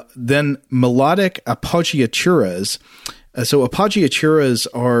 Then melodic appoggiaturas. So appoggiaturas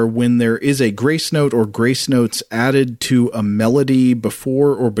are when there is a grace note or grace notes added to a melody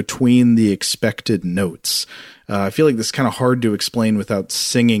before or between the expected notes. I feel like this is kind of hard to explain without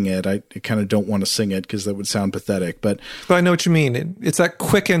singing it. I kind of don't want to sing it because that would sound pathetic. But I know what you mean. It's that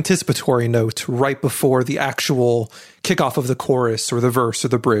quick anticipatory note right before the actual kickoff of the chorus or the verse or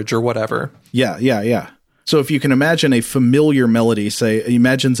the bridge or whatever. Yeah. So if you can imagine a familiar melody, say,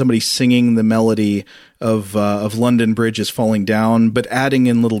 imagine somebody singing the melody of London Bridge is Falling Down, but adding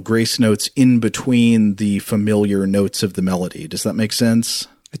in little grace notes in between the familiar notes of the melody. Does that make sense?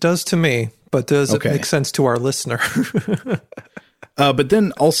 It does to me, but does it make sense to our listener? But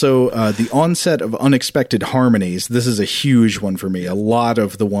then also the onset of unexpected harmonies. This is a huge one for me. A lot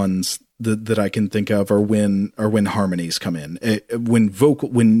of the ones that I can think of are when harmonies come in,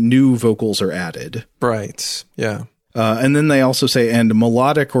 when new vocals are added. Right. Yeah. And then they also say, and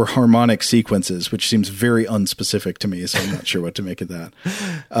melodic or harmonic sequences, which seems very unspecific to me, so I'm not sure what to make of that.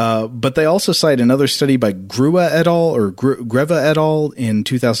 But they also cite another study by Greva et al. In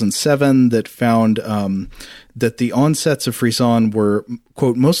 2007 that found that the onsets of frisson were,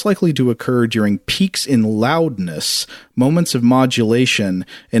 quote, most likely to occur during peaks in loudness, moments of modulation,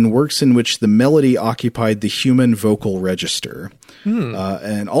 and works in which the melody occupied the human vocal register.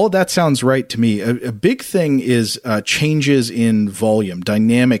 And all of that sounds right to me. A big thing is changes in volume,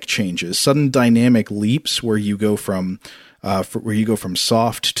 dynamic changes, sudden dynamic leaps where you go from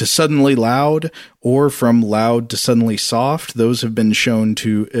soft to suddenly loud, or from loud to suddenly soft. Those have been shown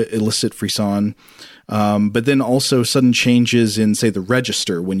to elicit frisson. But then also sudden changes in, say, the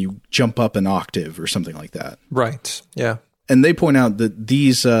register when you jump up an octave or something like that. Right. Yeah. And they point out that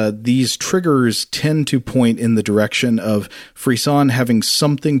these triggers tend to point in the direction of frisson having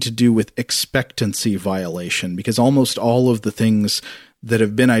something to do with expectancy violation, because almost all of the things that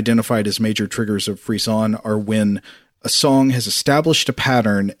have been identified as major triggers of frisson are when a song has established a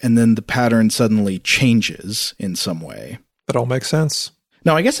pattern and then the pattern suddenly changes in some way. That all makes sense.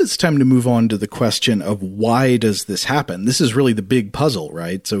 Now, I guess it's time to move on to the question of why does this happen? This is really the big puzzle,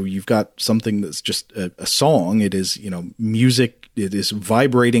 right? So you've got something that's just a song. It is, music. It is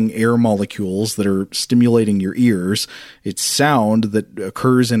vibrating air molecules that are stimulating your ears. It's sound that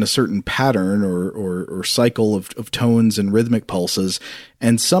occurs in a certain pattern or cycle of tones and rhythmic pulses.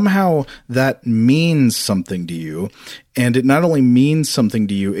 And somehow that means something to you. And it not only means something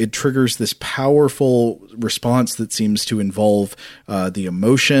to you, it triggers this powerful response that seems to involve the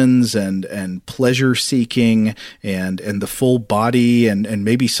emotions and pleasure seeking and the full body and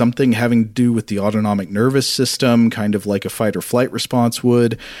maybe something having to do with the autonomic nervous system, kind of like a fight or flight response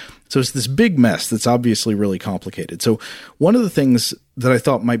would. So it's this big mess that's obviously really complicated. So one of the things that I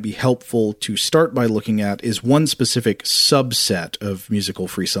thought might be helpful to start by looking at is one specific subset of musical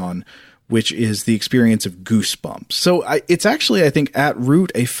frisson, which is the experience of goosebumps. So it's actually, I think, at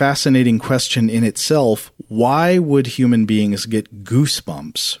root a fascinating question in itself. Why would human beings get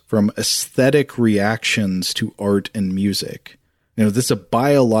goosebumps from aesthetic reactions to art and music? This is a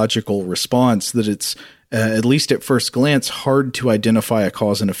biological response that it's, at least at first glance, hard to identify a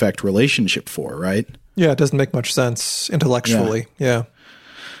cause and effect relationship for, right? Yeah, it doesn't make much sense intellectually. Yeah.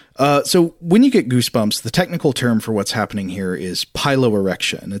 So when you get goosebumps, the technical term for what's happening here is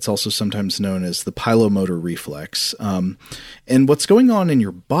piloerection. It's also sometimes known as the pilomotor reflex. And what's going on in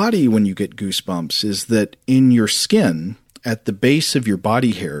your body when you get goosebumps is that in your skin, at the base of your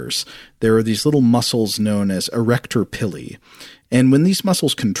body hairs, there are these little muscles known as erector pili. And when these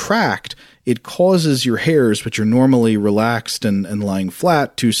muscles contract, it causes your hairs, which are normally relaxed and lying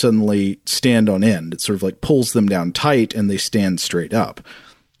flat, to suddenly stand on end. It sort of like pulls them down tight and they stand straight up.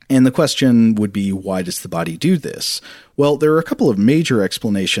 And the question would be, why does the body do this? Well, there are a couple of major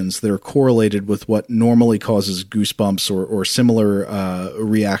explanations that are correlated with what normally causes goosebumps or similar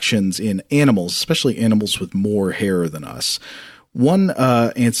reactions in animals, especially animals with more hair than us. One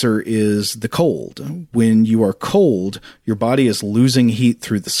answer is the cold. When you are cold, your body is losing heat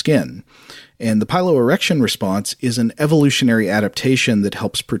through the skin. And the piloerection response is an evolutionary adaptation that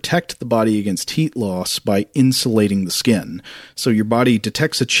helps protect the body against heat loss by insulating the skin. So your body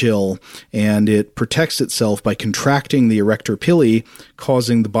detects a chill, and it protects itself by contracting the erector pili,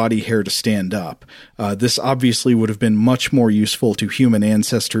 causing the body hair to stand up. This obviously would have been much more useful to human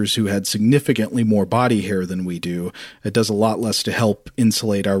ancestors who had significantly more body hair than we do. It does a lot less to help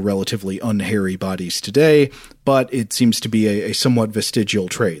insulate our relatively unhairy bodies today, but it seems to be a somewhat vestigial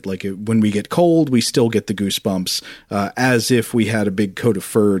trait. Like when we get cold, we still get the goosebumps, as if we had a big coat of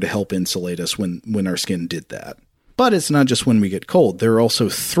fur to help insulate us when our skin did that. But it's not just when we get cold. There are also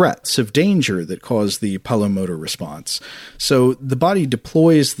threats of danger that cause the pilomotor response. So the body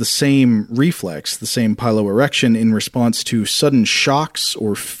deploys the same reflex, the same piloerection, in response to sudden shocks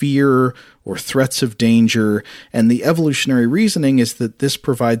or fear or threats of danger, and the evolutionary reasoning is that this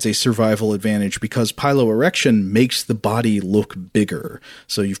provides a survival advantage because piloerection makes the body look bigger.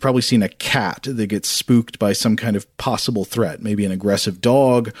 So you've probably seen a cat that gets spooked by some kind of possible threat, maybe an aggressive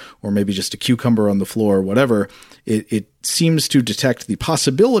dog, or maybe just a cucumber on the floor, or whatever. It seems to detect the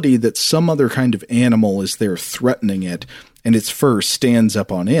possibility that some other kind of animal is there threatening it, and its fur stands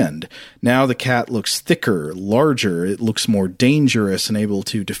up on end. Now the cat looks thicker, larger, it looks more dangerous and able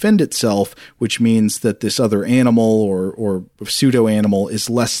to defend itself, which means that this other animal or pseudo-animal is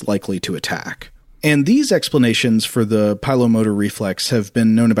less likely to attack. And these explanations for the pilomotor reflex have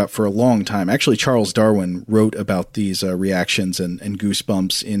been known about for a long time. Actually, Charles Darwin wrote about these reactions and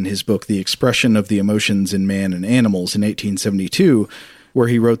goosebumps in his book, The Expression of the Emotions in Man and Animals, in 1872, where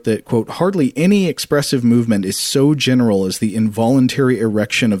he wrote that, quote, hardly any expressive movement is so general as the involuntary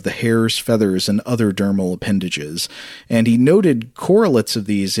erection of the hairs, feathers, and other dermal appendages. And he noted correlates of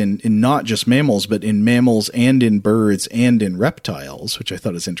these in not just mammals, but in mammals and in birds and in reptiles, which I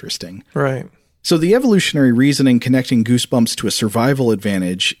thought is interesting. Right. So the evolutionary reasoning connecting goosebumps to a survival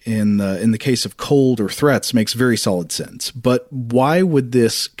advantage in the case of cold or threats makes very solid sense. But why would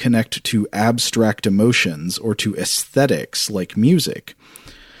this connect to abstract emotions or to aesthetics like music?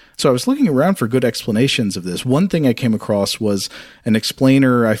 So I was looking around for good explanations of this. One thing I came across was an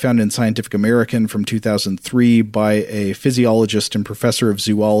explainer I found in Scientific American from 2003 by a physiologist and professor of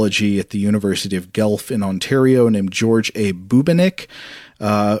zoology at the University of Guelph in Ontario named George A. Bubinick,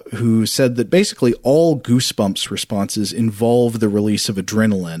 who said that basically all goosebumps responses involve the release of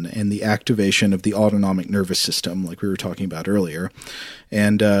adrenaline and the activation of the autonomic nervous system, like we were talking about earlier.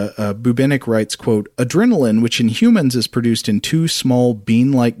 And Bubinick writes, quote, "Adrenaline, which in humans is produced in two small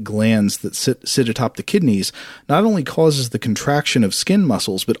bean-like glands that sit atop the kidneys, not only causes the contraction of skin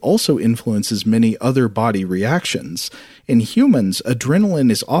muscles, but also influences many other body reactions. In humans,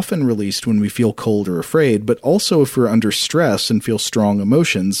 adrenaline is often released when we feel cold or afraid, but also if we're under stress and feel strong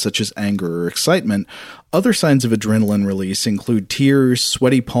emotions, such as anger or excitement. Other signs of adrenaline release include tears,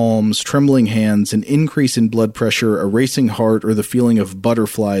 sweaty palms, trembling hands, an increase in blood pressure, a racing heart, or the feeling of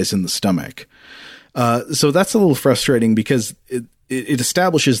butterflies in the stomach." So that's a little frustrating because it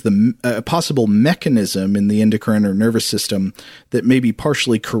establishes a possible mechanism in the endocrine or nervous system that may be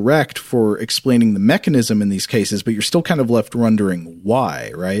partially correct for explaining the mechanism in these cases, but you're still kind of left wondering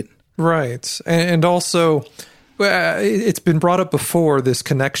why, right? Right. And also, it's been brought up before, this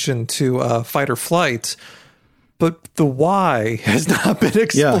connection to fight or flight, but the why has not been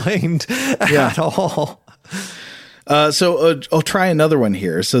explained at all. So I'll try another one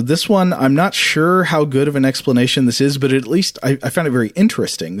here. So this one, I'm not sure how good of an explanation this is, but at least I found it very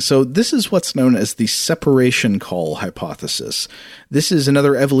interesting. So this is what's known as the separation call hypothesis. This is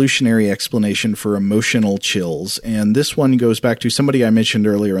another evolutionary explanation for emotional chills. And this one goes back to somebody I mentioned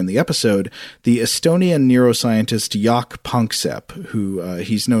earlier in the episode, the Estonian neuroscientist Jaak Panksepp, who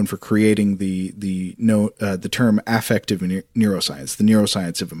he's known for creating the term affective neuroscience, the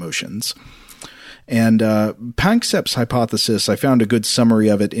neuroscience of emotions. And Panksepp's hypothesis, I found a good summary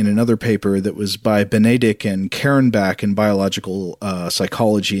of it in another paper that was by Benedict and Karenbach in Biological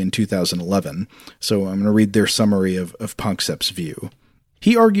Psychology in 2011. So I'm going to read their summary of Panksepp's view.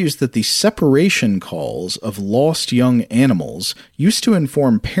 He argues that the separation calls of lost young animals used to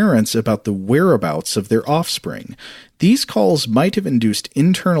inform parents about the whereabouts of their offspring. These calls might have induced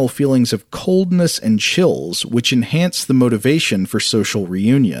internal feelings of coldness and chills, which enhance the motivation for social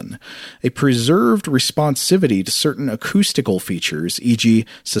reunion. A preserved responsivity to certain acoustical features, e.g.,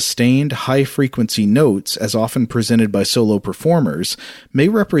 sustained high-frequency notes, as often presented by solo performers, may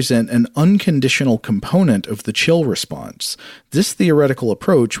represent an unconditional component of the chill response. This theoretical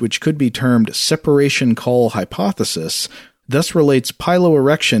approach, which could be termed separation call hypothesis, thus relates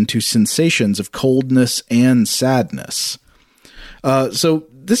piloerection to sensations of coldness and sadness. So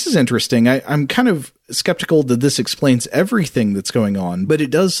this is interesting. I'm kind of skeptical that this explains everything that's going on, but it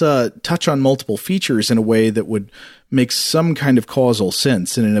does touch on multiple features in a way that would make some kind of causal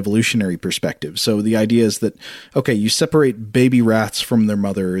sense in an evolutionary perspective. So the idea is that, okay, you separate baby rats from their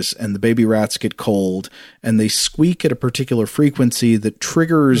mothers, and the baby rats get cold, and they squeak at a particular frequency that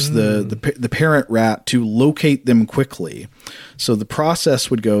triggers the parent rat to locate them quickly. So the process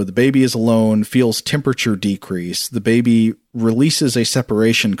would go, the baby is alone, feels temperature decrease, the baby releases a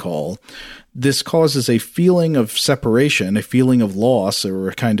separation call. This causes a feeling of separation, a feeling of loss, or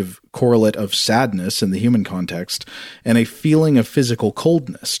a kind of correlate of sadness in the human context, and a feeling of physical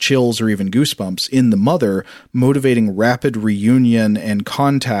coldness, chills, or even goosebumps in the mother, motivating rapid reunion and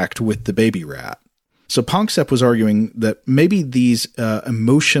contact with the baby rat. So Panksepp was arguing that maybe these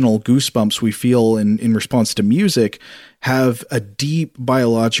emotional goosebumps we feel in response to music have a deep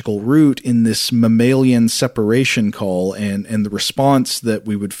biological root in this mammalian separation call and the response that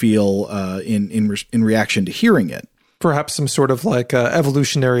we would feel in reaction to hearing it. Perhaps some sort of like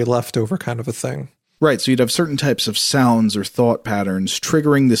evolutionary leftover kind of a thing. Right, so you'd have certain types of sounds or thought patterns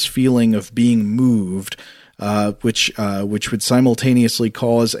triggering this feeling of being moved, which would simultaneously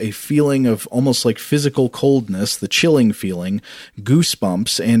cause a feeling of almost like physical coldness, the chilling feeling,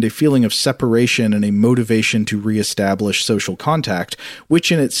 goosebumps, and a feeling of separation and a motivation to reestablish social contact,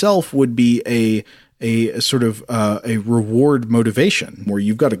 which in itself would be a sort of a reward motivation where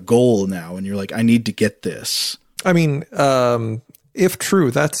you've got a goal now and you're like, I need to get this. I mean, if true,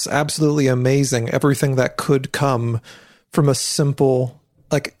 that's absolutely amazing. Everything that could come from a simple,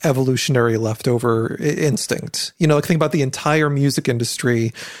 like, evolutionary leftover instinct. You know, like, think about the entire music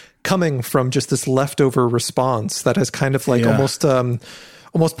industry coming from just this leftover response that has kind of like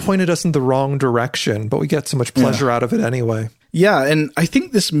almost pointed us in the wrong direction, but we get so much pleasure out of it anyway. Yeah, and I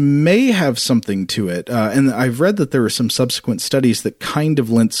think this may have something to it. And I've read that there are some subsequent studies that kind of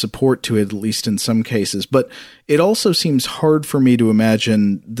lent support to it, at least in some cases. But it also seems hard for me to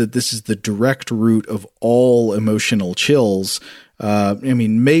imagine that this is the direct root of all emotional chills. I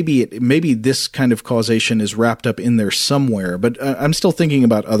mean, maybe this kind of causation is wrapped up in there somewhere, but I'm still thinking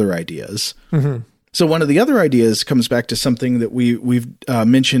about other ideas. Mm-hmm. So one of the other ideas comes back to something that we've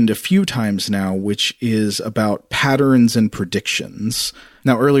mentioned a few times now, which is about patterns and predictions.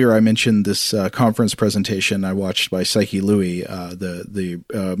 Now, earlier I mentioned this conference presentation I watched by Psyche Louie,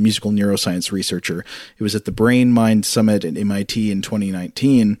 the musical neuroscience researcher. It was at the Brain Mind Summit at MIT in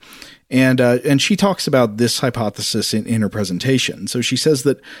 2019. And she talks about this hypothesis in her presentation. So she says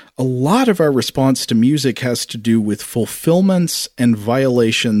that a lot of our response to music has to do with fulfillments and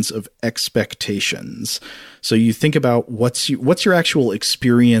violations of expectations. So you think about what's your actual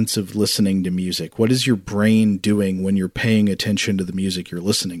experience of listening to music? What is your brain doing when you're paying attention to the music you're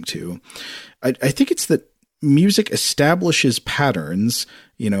listening to? I think it's that music establishes patterns.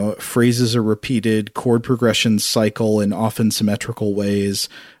 You know, phrases are repeated, chord progressions cycle in often symmetrical ways.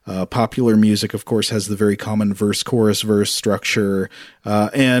 Popular music, of course, has the very common verse-chorus-verse structure.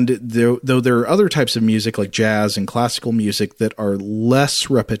 And though there are other types of music like jazz and classical music that are less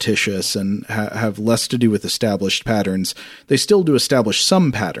repetitious and have less to do with established patterns, they still do establish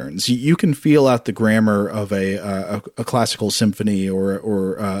some patterns. You can feel out the grammar of a classical symphony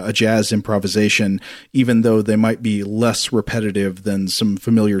or a jazz improvisation, even though they might be less repetitive than some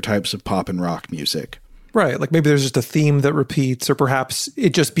familiar types of pop and rock music. Right. Like maybe there's just a theme that repeats, or perhaps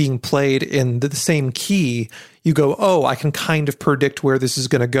it just being played in the same key. You go, oh, I can kind of predict where this is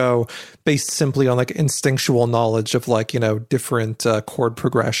going to go based simply on like instinctual knowledge of like, you know, different chord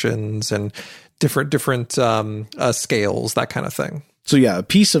progressions and different scales, that kind of thing. So yeah, a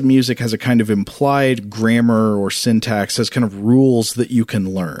piece of music has a kind of implied grammar or syntax, has kind of rules that you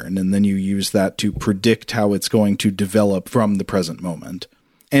can learn, and then you use that to predict how it's going to develop from the present moment.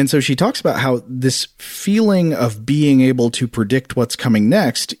 And so she talks about how this feeling of being able to predict what's coming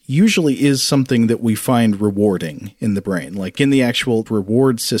next usually is something that we find rewarding in the brain. Like in the actual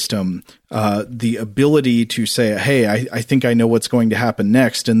reward system, the ability to say, hey, I think I know what's going to happen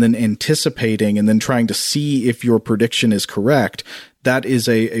next, and then anticipating and then trying to see if your prediction is correct, that is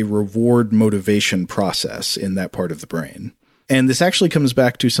a reward motivation process in that part of the brain. And this actually comes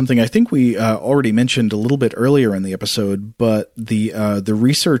back to something I think we already mentioned a little bit earlier in the episode, but the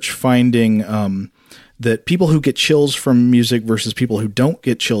research finding that people who get chills from music versus people who don't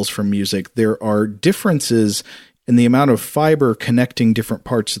get chills from music, there are differences in the amount of fiber connecting different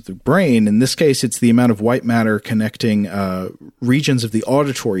parts of the brain. In this case, it's the amount of white matter connecting regions of the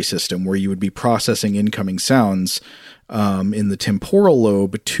auditory system where you would be processing incoming sounds in the temporal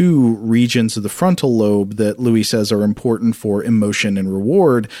lobe to regions of the frontal lobe that Louis says are important for emotion and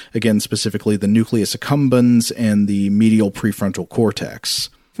reward, again, specifically the nucleus accumbens and the medial prefrontal cortex.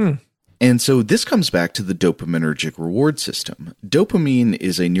 And so this comes back to the dopaminergic reward system. Dopamine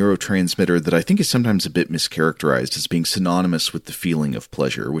is a neurotransmitter that I think is sometimes a bit mischaracterized as being synonymous with the feeling of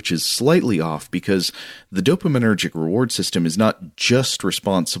pleasure, which is slightly off because the dopaminergic reward system is not just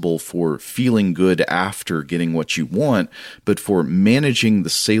responsible for feeling good after getting what you want, but for managing the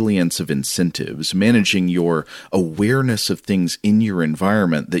salience of incentives, managing your awareness of things in your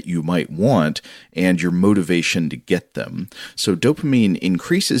environment that you might want and your motivation to get them. So dopamine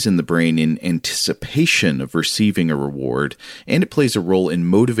increases in the brain in anticipation of receiving a reward, and it plays a role in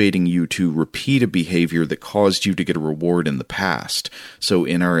motivating you to repeat a behavior that caused you to get a reward in the past. So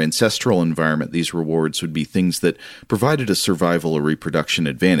in our ancestral environment, these rewards would be things that provided a survival or reproduction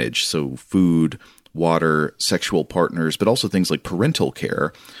advantage, so food, water, sexual partners, but also things like parental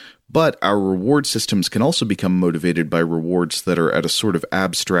care. But our reward systems can also become motivated by rewards that are at a sort of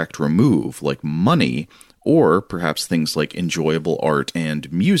abstract remove, like money, or perhaps things like enjoyable art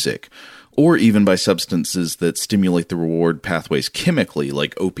and music, or even by substances that stimulate the reward pathways chemically,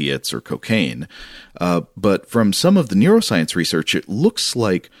 like opiates or cocaine. But from some of the neuroscience research, it looks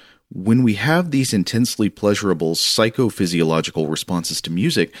like when we have these intensely pleasurable psychophysiological responses to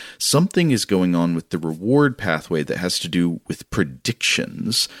music, something is going on with the reward pathway that has to do with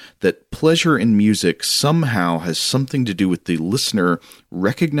predictions, that pleasure in music somehow has something to do with the listener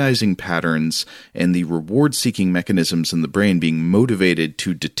recognizing patterns and the reward-seeking mechanisms in the brain being motivated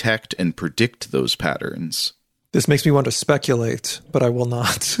to detect and predict those patterns. This makes me want to speculate, but I will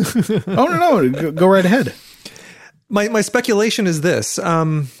not. Oh, no, go right ahead. My speculation is this.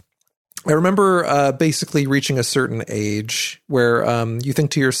 I remember basically reaching a certain age where you think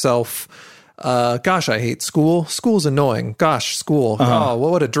to yourself, gosh, I hate school. School's annoying. Gosh, school. Oh,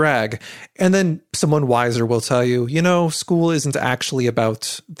 what a drag. And then someone wiser will tell you, school isn't actually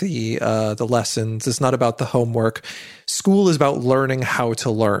about the lessons. It's not about the homework. School is about learning how to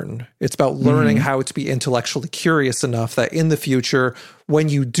learn. It's about learning how to be intellectually curious enough that in the future, when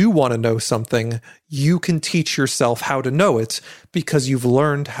you do want to know something, you can teach yourself how to know it because you've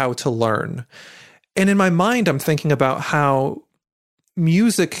learned how to learn. And in my mind, I'm thinking about how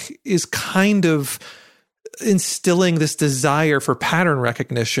music is kind of instilling this desire for pattern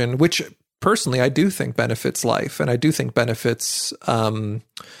recognition, which personally I do think benefits life, and I do think benefits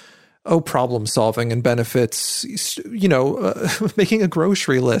problem solving, and benefits making a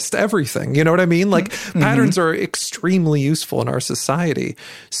grocery list, everything. You know what I mean? Like patterns are extremely useful in our society.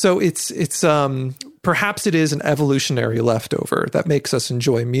 So it's perhaps it is an evolutionary leftover that makes us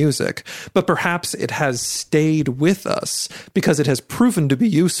enjoy music, but perhaps it has stayed with us because it has proven to be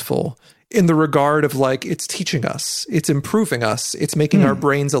useful in the regard of like, it's teaching us, it's improving us, it's making our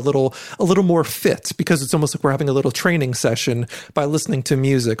brains a little more fit, because it's almost like we're having a little training session by listening to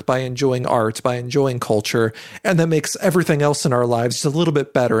music, by enjoying art, by enjoying culture. And that makes everything else in our lives just a little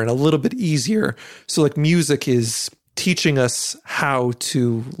bit better and a little bit easier. So like music is teaching us how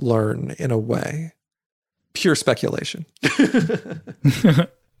to learn in a way. Pure speculation.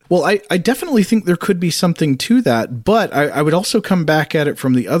 Well, I definitely think there could be something to that, but I would also come back at it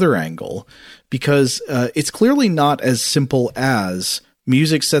from the other angle, because it's clearly not as simple as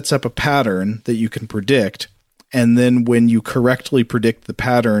music sets up a pattern that you can predict, and then when you correctly predict the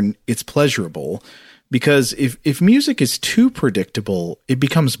pattern, it's pleasurable. Because if music is too predictable, it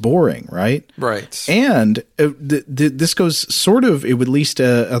becomes boring, right? Right. And this goes sort of, it would at least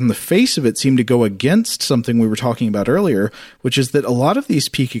on the face of it, seem to go against something we were talking about earlier, which is that a lot of these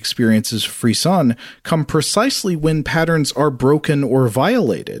peak experiences of Frisson come precisely when patterns are broken or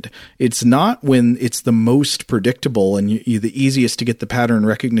violated. It's not when it's the most predictable and you the easiest to get the pattern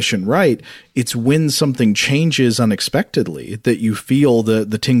recognition right. It's when something changes unexpectedly that you feel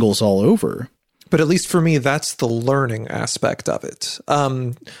the tingles all over. But at least for me, that's the learning aspect of it.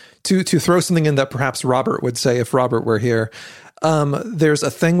 To throw something in that perhaps Robert would say if Robert were here, there's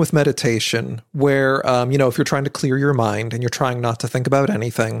a thing with meditation where, if you're trying to clear your mind and you're trying not to think about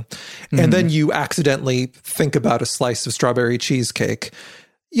anything, and then you accidentally think about a slice of strawberry cheesecake,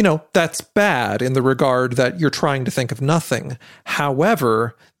 that's bad in the regard that you're trying to think of nothing.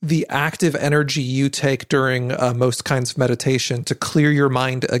 However, the active energy you take during most kinds of meditation to clear your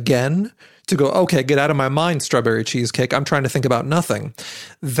mind again, to go, okay, get out of my mind, strawberry cheesecake, I'm trying to think about nothing.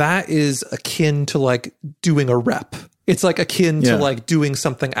 That is akin to like doing a rep. It's like akin to like doing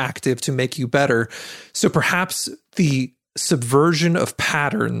something active to make you better. So perhaps the subversion of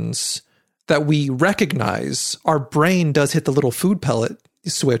patterns that we recognize, our brain does hit the little food pellet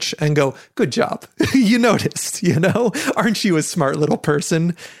switch and go, good job. You noticed, aren't you a smart little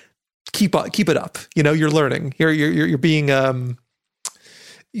person? Keep it up. You're learning.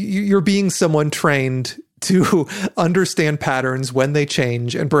 You're being someone trained to understand patterns when they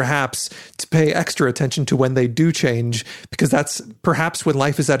change, and perhaps to pay extra attention to when they do change, because that's perhaps when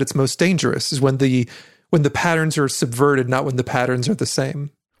life is at its most dangerous, is when the patterns are subverted, not when the patterns are the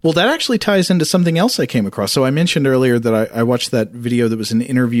same. Well, that actually ties into something else I came across. So I mentioned earlier that I watched that video that was an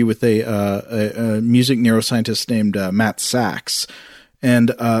interview with a music neuroscientist named Matt Sachs.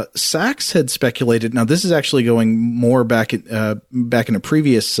 And Sachs had speculated. Now, this is actually going more back in a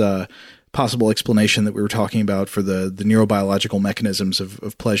previous possible explanation that we were talking about for the neurobiological mechanisms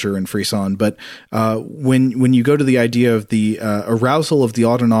of pleasure and frisson. But when you go to the idea of the arousal of the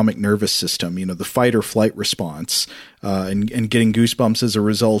autonomic nervous system, the fight or flight response, and getting goosebumps as a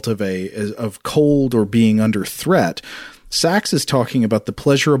result of cold or being under threat. Sachs is talking about the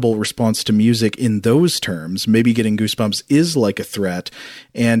pleasurable response to music in those terms. Maybe getting goosebumps is like a threat.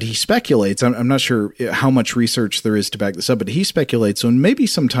 And he speculates, I'm not sure how much research there is to back this up, but he speculates, so maybe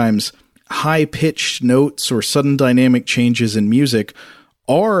sometimes high-pitched notes or sudden dynamic changes in music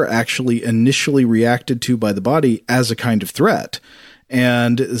are actually initially reacted to by the body as a kind of threat.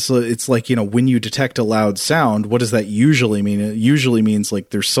 And so it's like, when you detect a loud sound, what does that usually mean? It usually means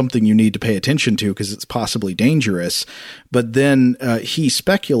like there's something you need to pay attention to because it's possibly dangerous. But then he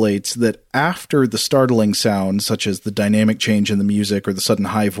speculates that after the startling sound, such as the dynamic change in the music or the sudden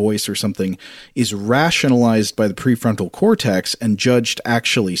high voice or something, is rationalized by the prefrontal cortex and judged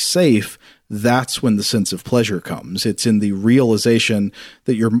actually safe, that's when the sense of pleasure comes. It's in the realization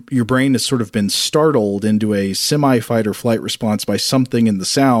that your brain has sort of been startled into a semi-fight or flight response by something in the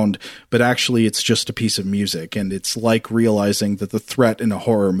sound, but actually it's just a piece of music. And it's like realizing that the threat in a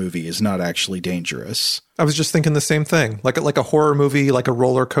horror movie is not actually dangerous. I was just thinking the same thing. Like a horror movie, like a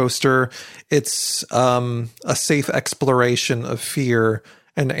roller coaster. It's a safe exploration of fear,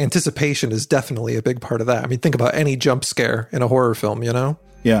 and anticipation is definitely a big part of that. I mean, think about any jump scare in a horror film, you know?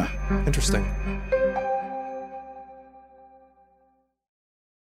 Yeah. Interesting.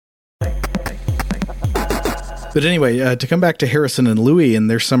 But anyway, to come back to Harrison and Louis and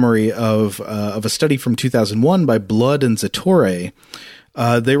their summary of a study from 2001 by Blood and Zatorre,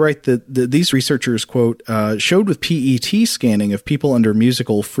 they write that these researchers, quote, showed with PET scanning of people under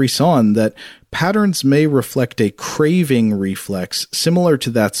musical frisson that patterns may reflect a craving reflex similar to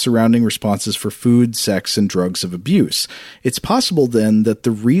that surrounding responses for food, sex, and drugs of abuse. It's possible then that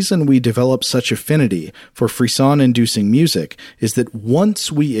the reason we develop such affinity for frisson-inducing music is that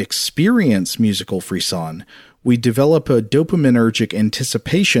once we experience musical frisson, we develop a dopaminergic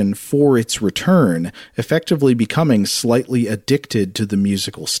anticipation for its return, effectively becoming slightly addicted to the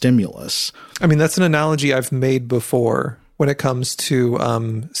musical stimulus. I mean, that's an analogy I've made before when it comes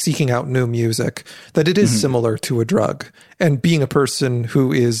to seeking out new music, that it is similar to a drug. And being a person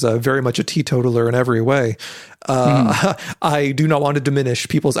who is very much a teetotaler in every way, I do not want to diminish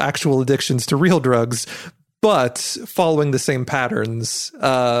people's actual addictions to real drugs, but following the same patterns,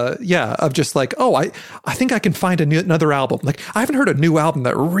 of just like, oh, I think I can find another album. Like, I haven't heard a new album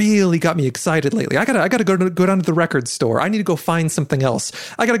that really got me excited lately. I gotta go down to the record store. I need to go find something else.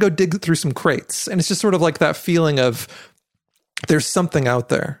 I gotta go dig through some crates. And it's just sort of like that feeling of, there's something out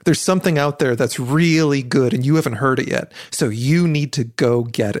there. There's something out there that's really good and you haven't heard it yet. So you need to go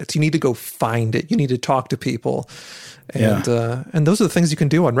get it. You need to go find it. You need to talk to people. And and those are the things you can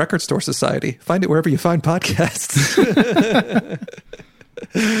do on Record Store Society. Find it wherever you find podcasts.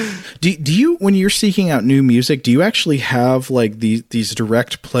 Do you, when you're seeking out new music, do you actually have like these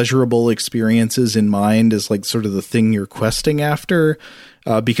direct pleasurable experiences in mind as like sort of the thing you're questing after?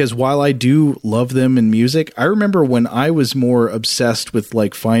 Because while I do love them in music, I remember when I was more obsessed with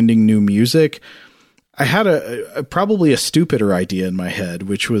like finding new music, I had a probably a stupider idea in my head,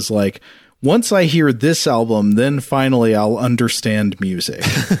 which was like, once I hear this album, then finally I'll understand music.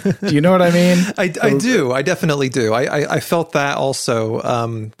 Do you know what I mean? I do. I definitely do. I felt that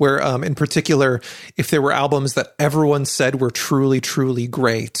also, where in particular, if there were albums that everyone said were truly, truly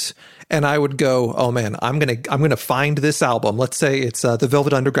great, and I would go, oh man, I'm gonna find this album. Let's say it's the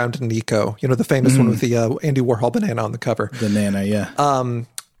Velvet Underground and Nico, you know, the famous one with the Andy Warhol banana on the cover. Banana, yeah.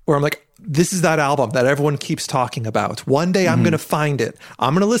 Where I'm like, this is that album that everyone keeps talking about. One day I'm going to find it.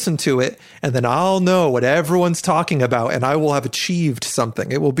 I'm going to listen to it, and then I'll know what everyone's talking about, and I will have achieved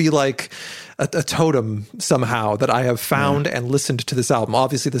something. It will be like a totem somehow that I have found and listened to this album.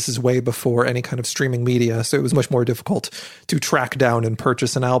 Obviously, this is way before any kind of streaming media, so it was much more difficult to track down and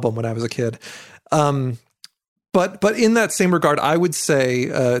purchase an album when I was a kid. But in that same regard, I would say,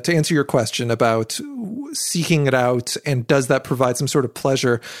 to answer your question about seeking it out and does that provide some sort of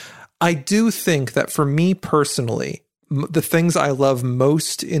pleasure, I do think that for me personally, the things I love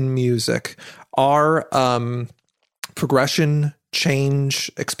most in music are progression,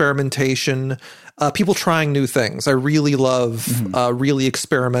 change, experimentation, people trying new things. I really love really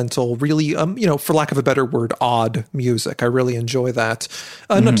experimental, really, for lack of a better word, odd music. I really enjoy that.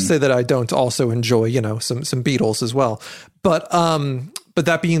 Not to say that I don't also enjoy, some Beatles as well. But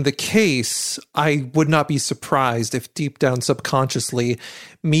that being the case, I would not be surprised if deep down subconsciously,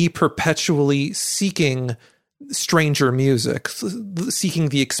 me perpetually seeking stranger music, seeking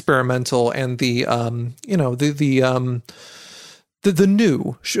the experimental and the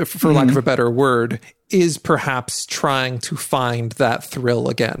new, for lack of a better word, is perhaps trying to find that thrill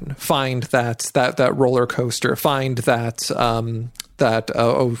again, find that roller coaster, find that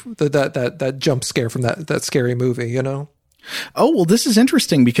jump scare from that scary movie, Oh, well, this is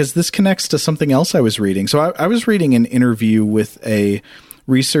interesting because this connects to something else I was reading. So I was reading an interview with a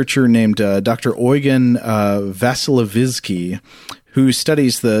researcher named Dr. Eugen Vasilevsky, who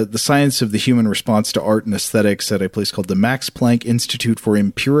studies the science of the human response to art and aesthetics at a place called the Max Planck Institute for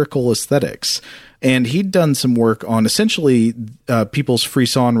Empirical Aesthetics. And he'd done some work on essentially people's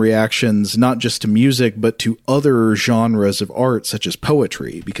frisson reactions, not just to music, but to other genres of art, such as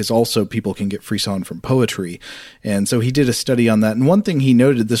poetry, because also people can get frisson from poetry. And so he did a study on that. And one thing he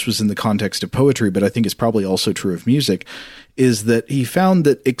noted, this was in the context of poetry, but I think it's probably also true of music, is that he found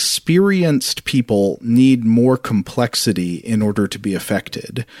that experienced people need more complexity in order to be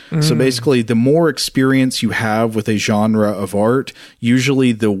affected. So basically, the more experience you have with a genre of art,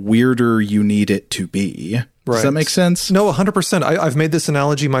 usually the weirder you need it to be. Right. Does that make sense? No, 100%. I've made this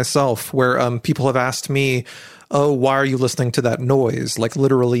analogy myself where people have asked me, oh, why are you listening to that noise? Like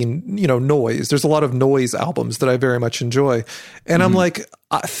literally, noise. There's a lot of noise albums that I very much enjoy. And I'm like,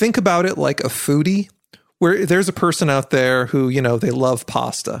 think about it like a foodie. Where there's a person out there who, they love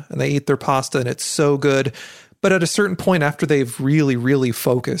pasta and they eat their pasta and it's so good. But at a certain point after they've really, really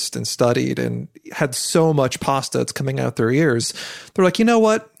focused and studied and had so much pasta that's coming out their ears, they're like, you know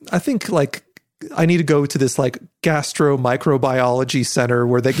what? I think I need to go to this gastro microbiology center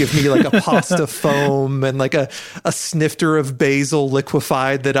where they give me a pasta foam and a snifter of basil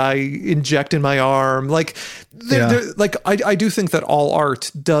liquefied that I inject in my arm. I do think that all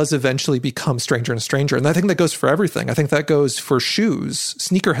art does eventually become stranger and stranger. And I think that goes for everything. I think that goes for shoes.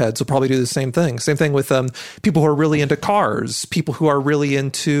 Sneakerheads will probably do the same thing. Same thing with people who are really into cars, people who are really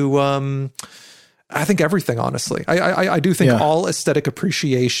into I think everything, honestly. I do think all aesthetic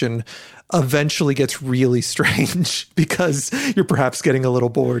appreciation eventually gets really strange because you're perhaps getting a little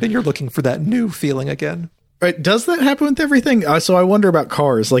bored and you're looking for that new feeling again. Right. Does that happen with everything? So I wonder about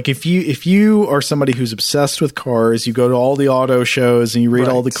cars. If you are somebody who's obsessed with cars, you go to all the auto shows and you read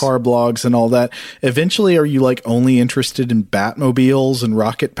all the car blogs and all that. Eventually, are you only interested in Batmobiles and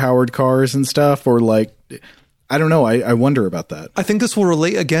rocket powered cars and stuff? Or I don't know. I wonder about that. I think this will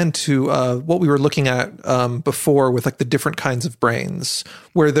relate again to what we were looking at before with the different kinds of brains,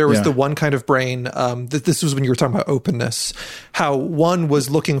 where there was the one kind of brain. This was when you were talking about openness, how one was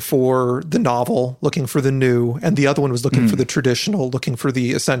looking for the novel, looking for the new, and the other one was looking for the traditional, looking for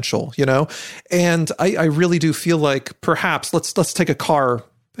the essential, And I really do feel like perhaps let's take a car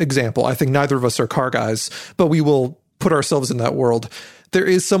example. I think neither of us are car guys, but we will put ourselves in that world. There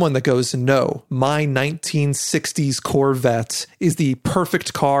is someone that goes, no, my 1960s Corvette is the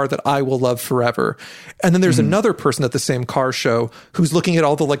perfect car that I will love forever. And then there's another person at the same car show who's looking at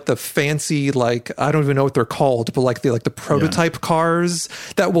all the fancy, I don't even know what they're called, but the prototype cars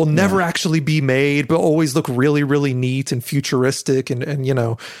that will never actually be made, but always look really, really neat and futuristic and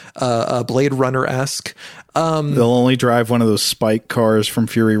Blade Runner-esque. They'll only drive one of those spike cars from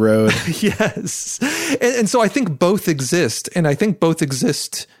Fury Road. Yes. And so I think both exist. And I think both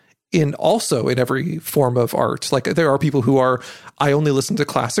exist in every form of art. There are people who are, I only listen to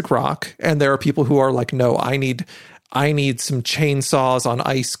classic rock. And there are people who are no, I need some chainsaws on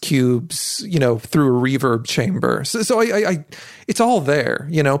ice cubes, through a reverb chamber. So I it's all there,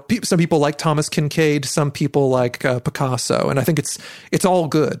 Some people like Thomas Kinkade, some people like Picasso, and I think it's all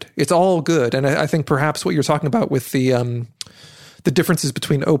good. It's all good, and I think perhaps what you're talking about with the differences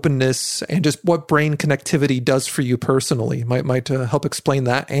between openness and just what brain connectivity does for you personally might help explain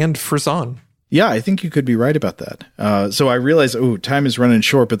that and Frisson. Yeah, I think you could be right about that. So I realize, time is running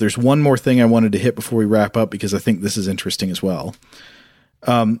short, but there's one more thing I wanted to hit before we wrap up because I think this is interesting as well.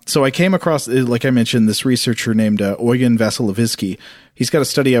 So I came across, like I mentioned, this researcher named Eugen Vasilevsky. He's got a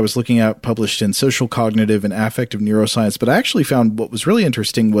study I was looking at published in Social Cognitive and Affective Neuroscience, but I actually found what was really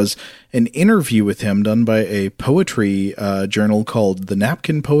interesting was an interview with him done by a poetry journal called the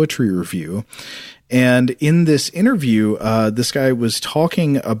Napkin Poetry Review. And in this interview, this guy was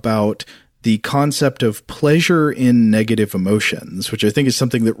talking about the concept of pleasure in negative emotions, which I think is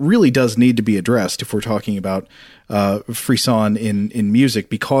something that really does need to be addressed if we're talking about frisson in music,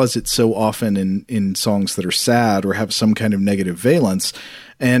 because it's so often in songs that are sad or have some kind of negative valence.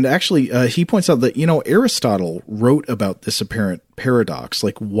 And actually, he points out that, Aristotle wrote about this apparent paradox.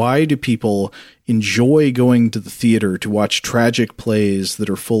 Why do people enjoy going to the theater to watch tragic plays that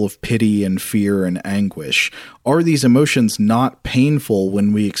are full of pity and fear and anguish? Are these emotions not painful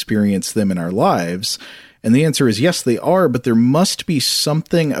when we experience them in our lives? And the answer is yes, they are, but there must be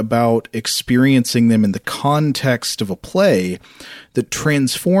something about experiencing them in the context of a play that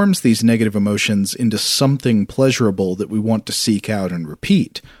transforms these negative emotions into something pleasurable that we want to seek out and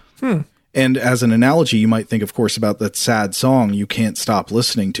repeat. And as an analogy, you might think, of course, about that sad song you can't stop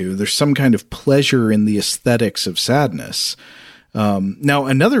listening to. There's some kind of pleasure in the aesthetics of sadness. Now,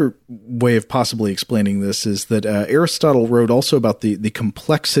 another way of possibly explaining this is that Aristotle wrote also about the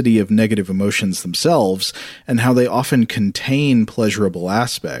complexity of negative emotions themselves and how they often contain pleasurable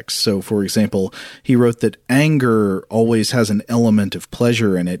aspects. So, for example, he wrote that anger always has an element of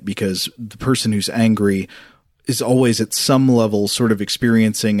pleasure in it because the person who's angry is always at some level sort of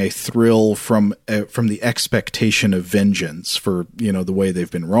experiencing a thrill from the expectation of vengeance for, the way they've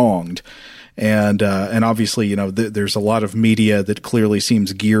been wronged. And obviously, there's a lot of media that clearly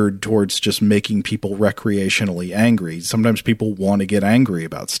seems geared towards just making people recreationally angry. Sometimes people want to get angry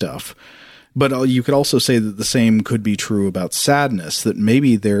about stuff. But you could also say that the same could be true about sadness, that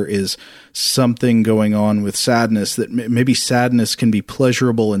maybe there is something going on with sadness, that maybe sadness can be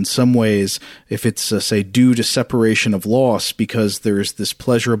pleasurable in some ways if it's, say, due to separation of loss, because there's this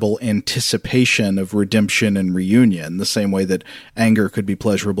pleasurable anticipation of redemption and reunion, the same way that anger could be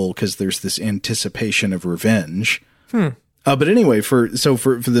pleasurable because there's this anticipation of revenge. But anyway, for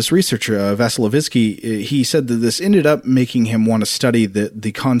this researcher, Vasilevsky, he said that this ended up making him want to study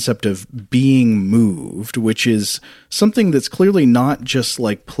the concept of being moved, which is something that's clearly not just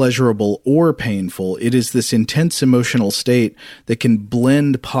like pleasurable or painful. It is this intense emotional state that can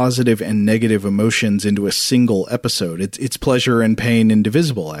blend positive and negative emotions into a single episode. It's pleasure and pain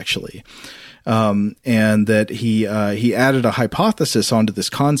indivisible, actually. And that he added a hypothesis onto this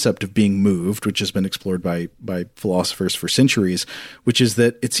concept of being moved, which has been explored by philosophers for centuries, which is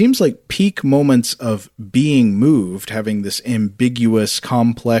that it seems like peak moments of being moved, having this ambiguous,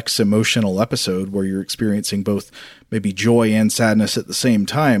 complex emotional episode where you're experiencing both maybe joy and sadness at the same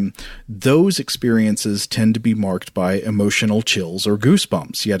time, those experiences tend to be marked by emotional chills or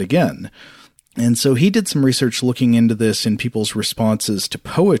goosebumps yet again. And so he did some research looking into this in people's responses to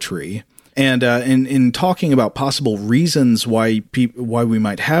poetry. And in talking about possible reasons why we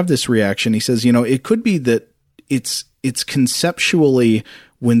might have this reaction, he says, it could be that it's conceptually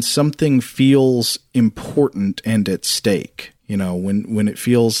when something feels important and at stake. When it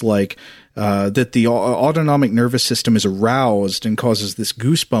feels like that the autonomic nervous system is aroused and causes this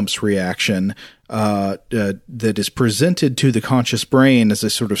goosebumps reaction that is presented to the conscious brain as a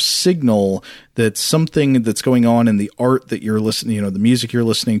sort of signal that something that's going on in the art that you're listening, the music you're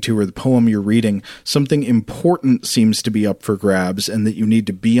listening to or the poem you're reading, something important seems to be up for grabs and that you need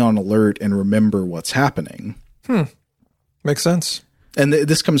to be on alert and remember what's happening. Makes sense. And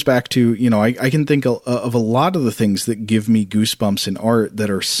this comes back to, I can think of a lot of the things that give me goosebumps in art that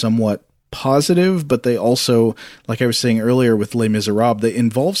are somewhat positive, but they also, like I was saying earlier with Les Miserables, they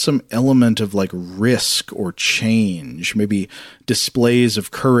involve some element of like risk or change, maybe displays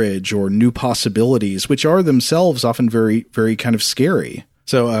of courage or new possibilities, which are themselves often very, very kind of scary.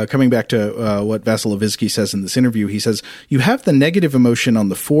 So coming back to what Vasilevsky says in this interview, he says, you have the negative emotion on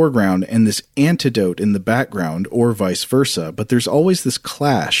the foreground and this antidote in the background, or vice versa, but there's always this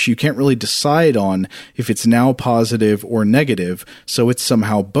clash. You can't really decide on if it's now positive or negative, so it's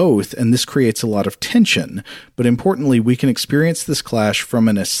somehow both, and this creates a lot of tension. But importantly, we can experience this clash from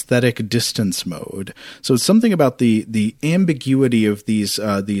an aesthetic distance mode. So it's something about the ambiguity of these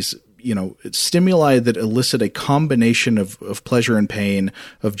stimuli that elicit a combination of pleasure and pain,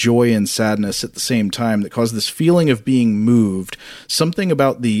 of joy and sadness at the same time that cause this feeling of being moved. Something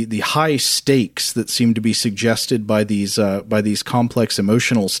about the high stakes that seem to be suggested by these complex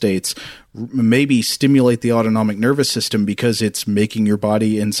emotional states maybe stimulate the autonomic nervous system because it's making your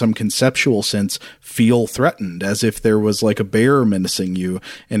body in some conceptual sense feel threatened, as if there was like a bear menacing you,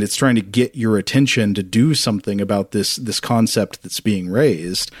 and it's trying to get your attention to do something about this concept that's being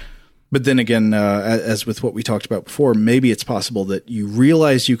raised. But then again, as with what we talked about before, maybe it's possible that you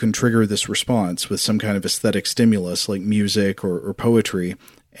realize you can trigger this response with some kind of aesthetic stimulus like music or poetry.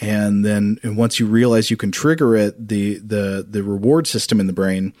 And once you realize you can trigger it, the reward system in the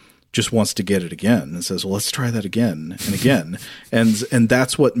brain just wants to get it again and says, well, let's try that again and again. and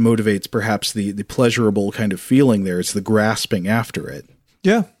that's what motivates perhaps the pleasurable kind of feeling there. It's the grasping after it.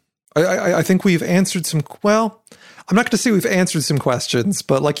 Yeah. I think we've answered I'm not going to say we've answered some questions,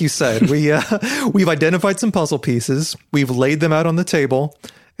 but like you said, we've identified some puzzle pieces, we've laid them out on the table,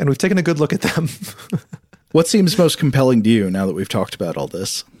 and we've taken a good look at them. What seems most compelling to you now that we've talked about all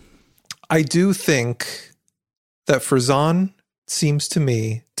this? I do think that Frisson seems to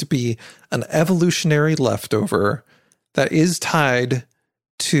me to be an evolutionary leftover that is tied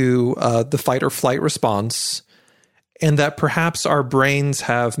to the fight or flight response, and that perhaps our brains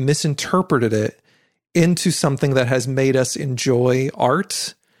have misinterpreted it into something that has made us enjoy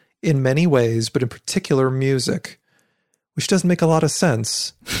art in many ways, but in particular music, which doesn't make a lot of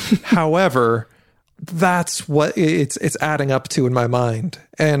sense. However, that's what it's adding up to in my mind.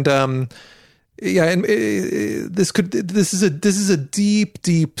 And Yeah, and this is a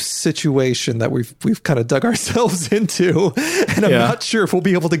deep situation that we've kind of dug ourselves into, and I'm not sure if we'll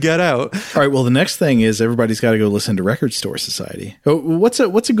be able to get out. All right. Well, the next thing is everybody's got to go listen to Record Store Society. Oh, what's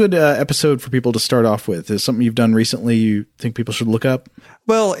a good episode for people to start off with? Is something you've done recently you think people should look up?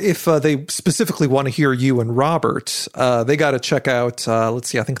 Well, if they specifically want to hear you and Robert, they got to check out, let's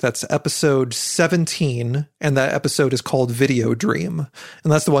see, I think that's episode 17, and that episode is called Video Dream.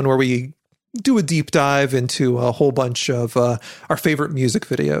 And that's the one where we do a deep dive into a whole bunch of our favorite music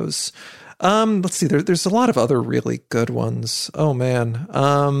videos. Let's see, there's a lot of other really good ones. Oh, man.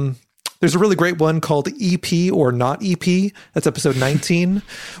 There's a really great one called EP or Not EP. That's episode 19,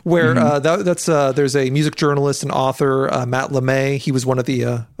 where there's a music journalist and author, Matt LeMay. He was one of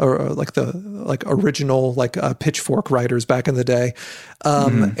the original Pitchfork writers back in the day,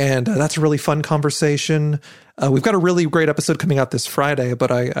 and that's a really fun conversation. We've got a really great episode coming out this Friday,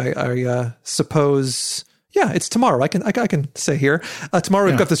 but I suppose. Yeah, it's tomorrow. I can say here. Tomorrow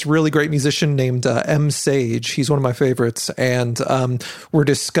we've got this really great musician named M. Sage. He's one of my favorites, and we're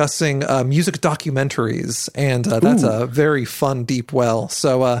discussing music documentaries, and that's a very fun, deep well.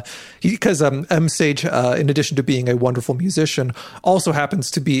 So because M. Sage, in addition to being a wonderful musician, also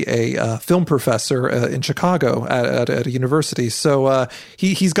happens to be a film professor in Chicago at a university. So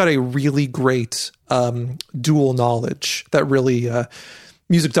he's got a really great dual knowledge that really.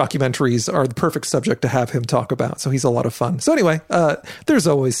 Music documentaries are the perfect subject to have him talk about. So he's a lot of fun. So anyway, there's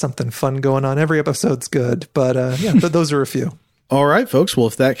always something fun going on. Every episode's good, but those are a few. All right, folks. Well,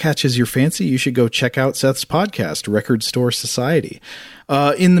 if that catches your fancy, you should go check out Seth's podcast, Record Store Society.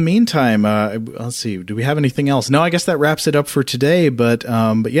 In the meantime, let's see. Do we have anything else? No, I guess that wraps it up for today. But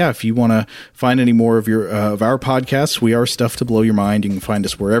yeah, if you want to find any more of our podcasts, we are Stuff to Blow Your Mind. You can find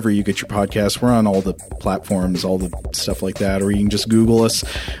us wherever you get your podcasts. We're on all the platforms, all the stuff like that, or you can just Google us.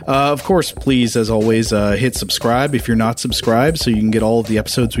 Of course, please, as always, hit subscribe if you're not subscribed, so you can get all of the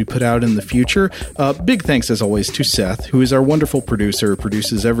episodes we put out in the future. Big thanks, as always, to Seth, who is our wonderful producer,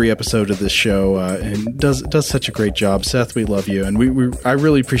 produces every episode of this show, and does such a great job. Seth, we love you, and I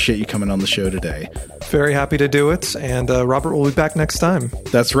really appreciate you coming on the show today. Very happy to do it, and Robert will be back next time.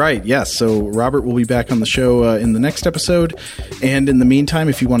 That's right, yes. So Robert will be back on the show in the next episode, and in the meantime,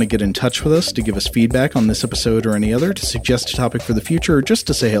 if you want to get in touch with us to give us feedback on this episode or any other, to suggest a topic for the future, or just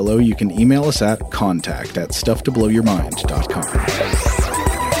to say hello, you can email us at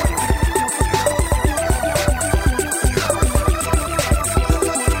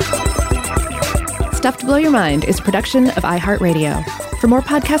Stuff to Blow Your Mind is a production of iHeartRadio. For more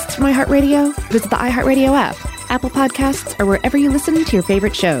podcasts from iHeartRadio, visit the iHeartRadio app, Apple Podcasts, or wherever you listen to your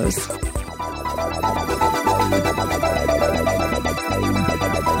favorite shows.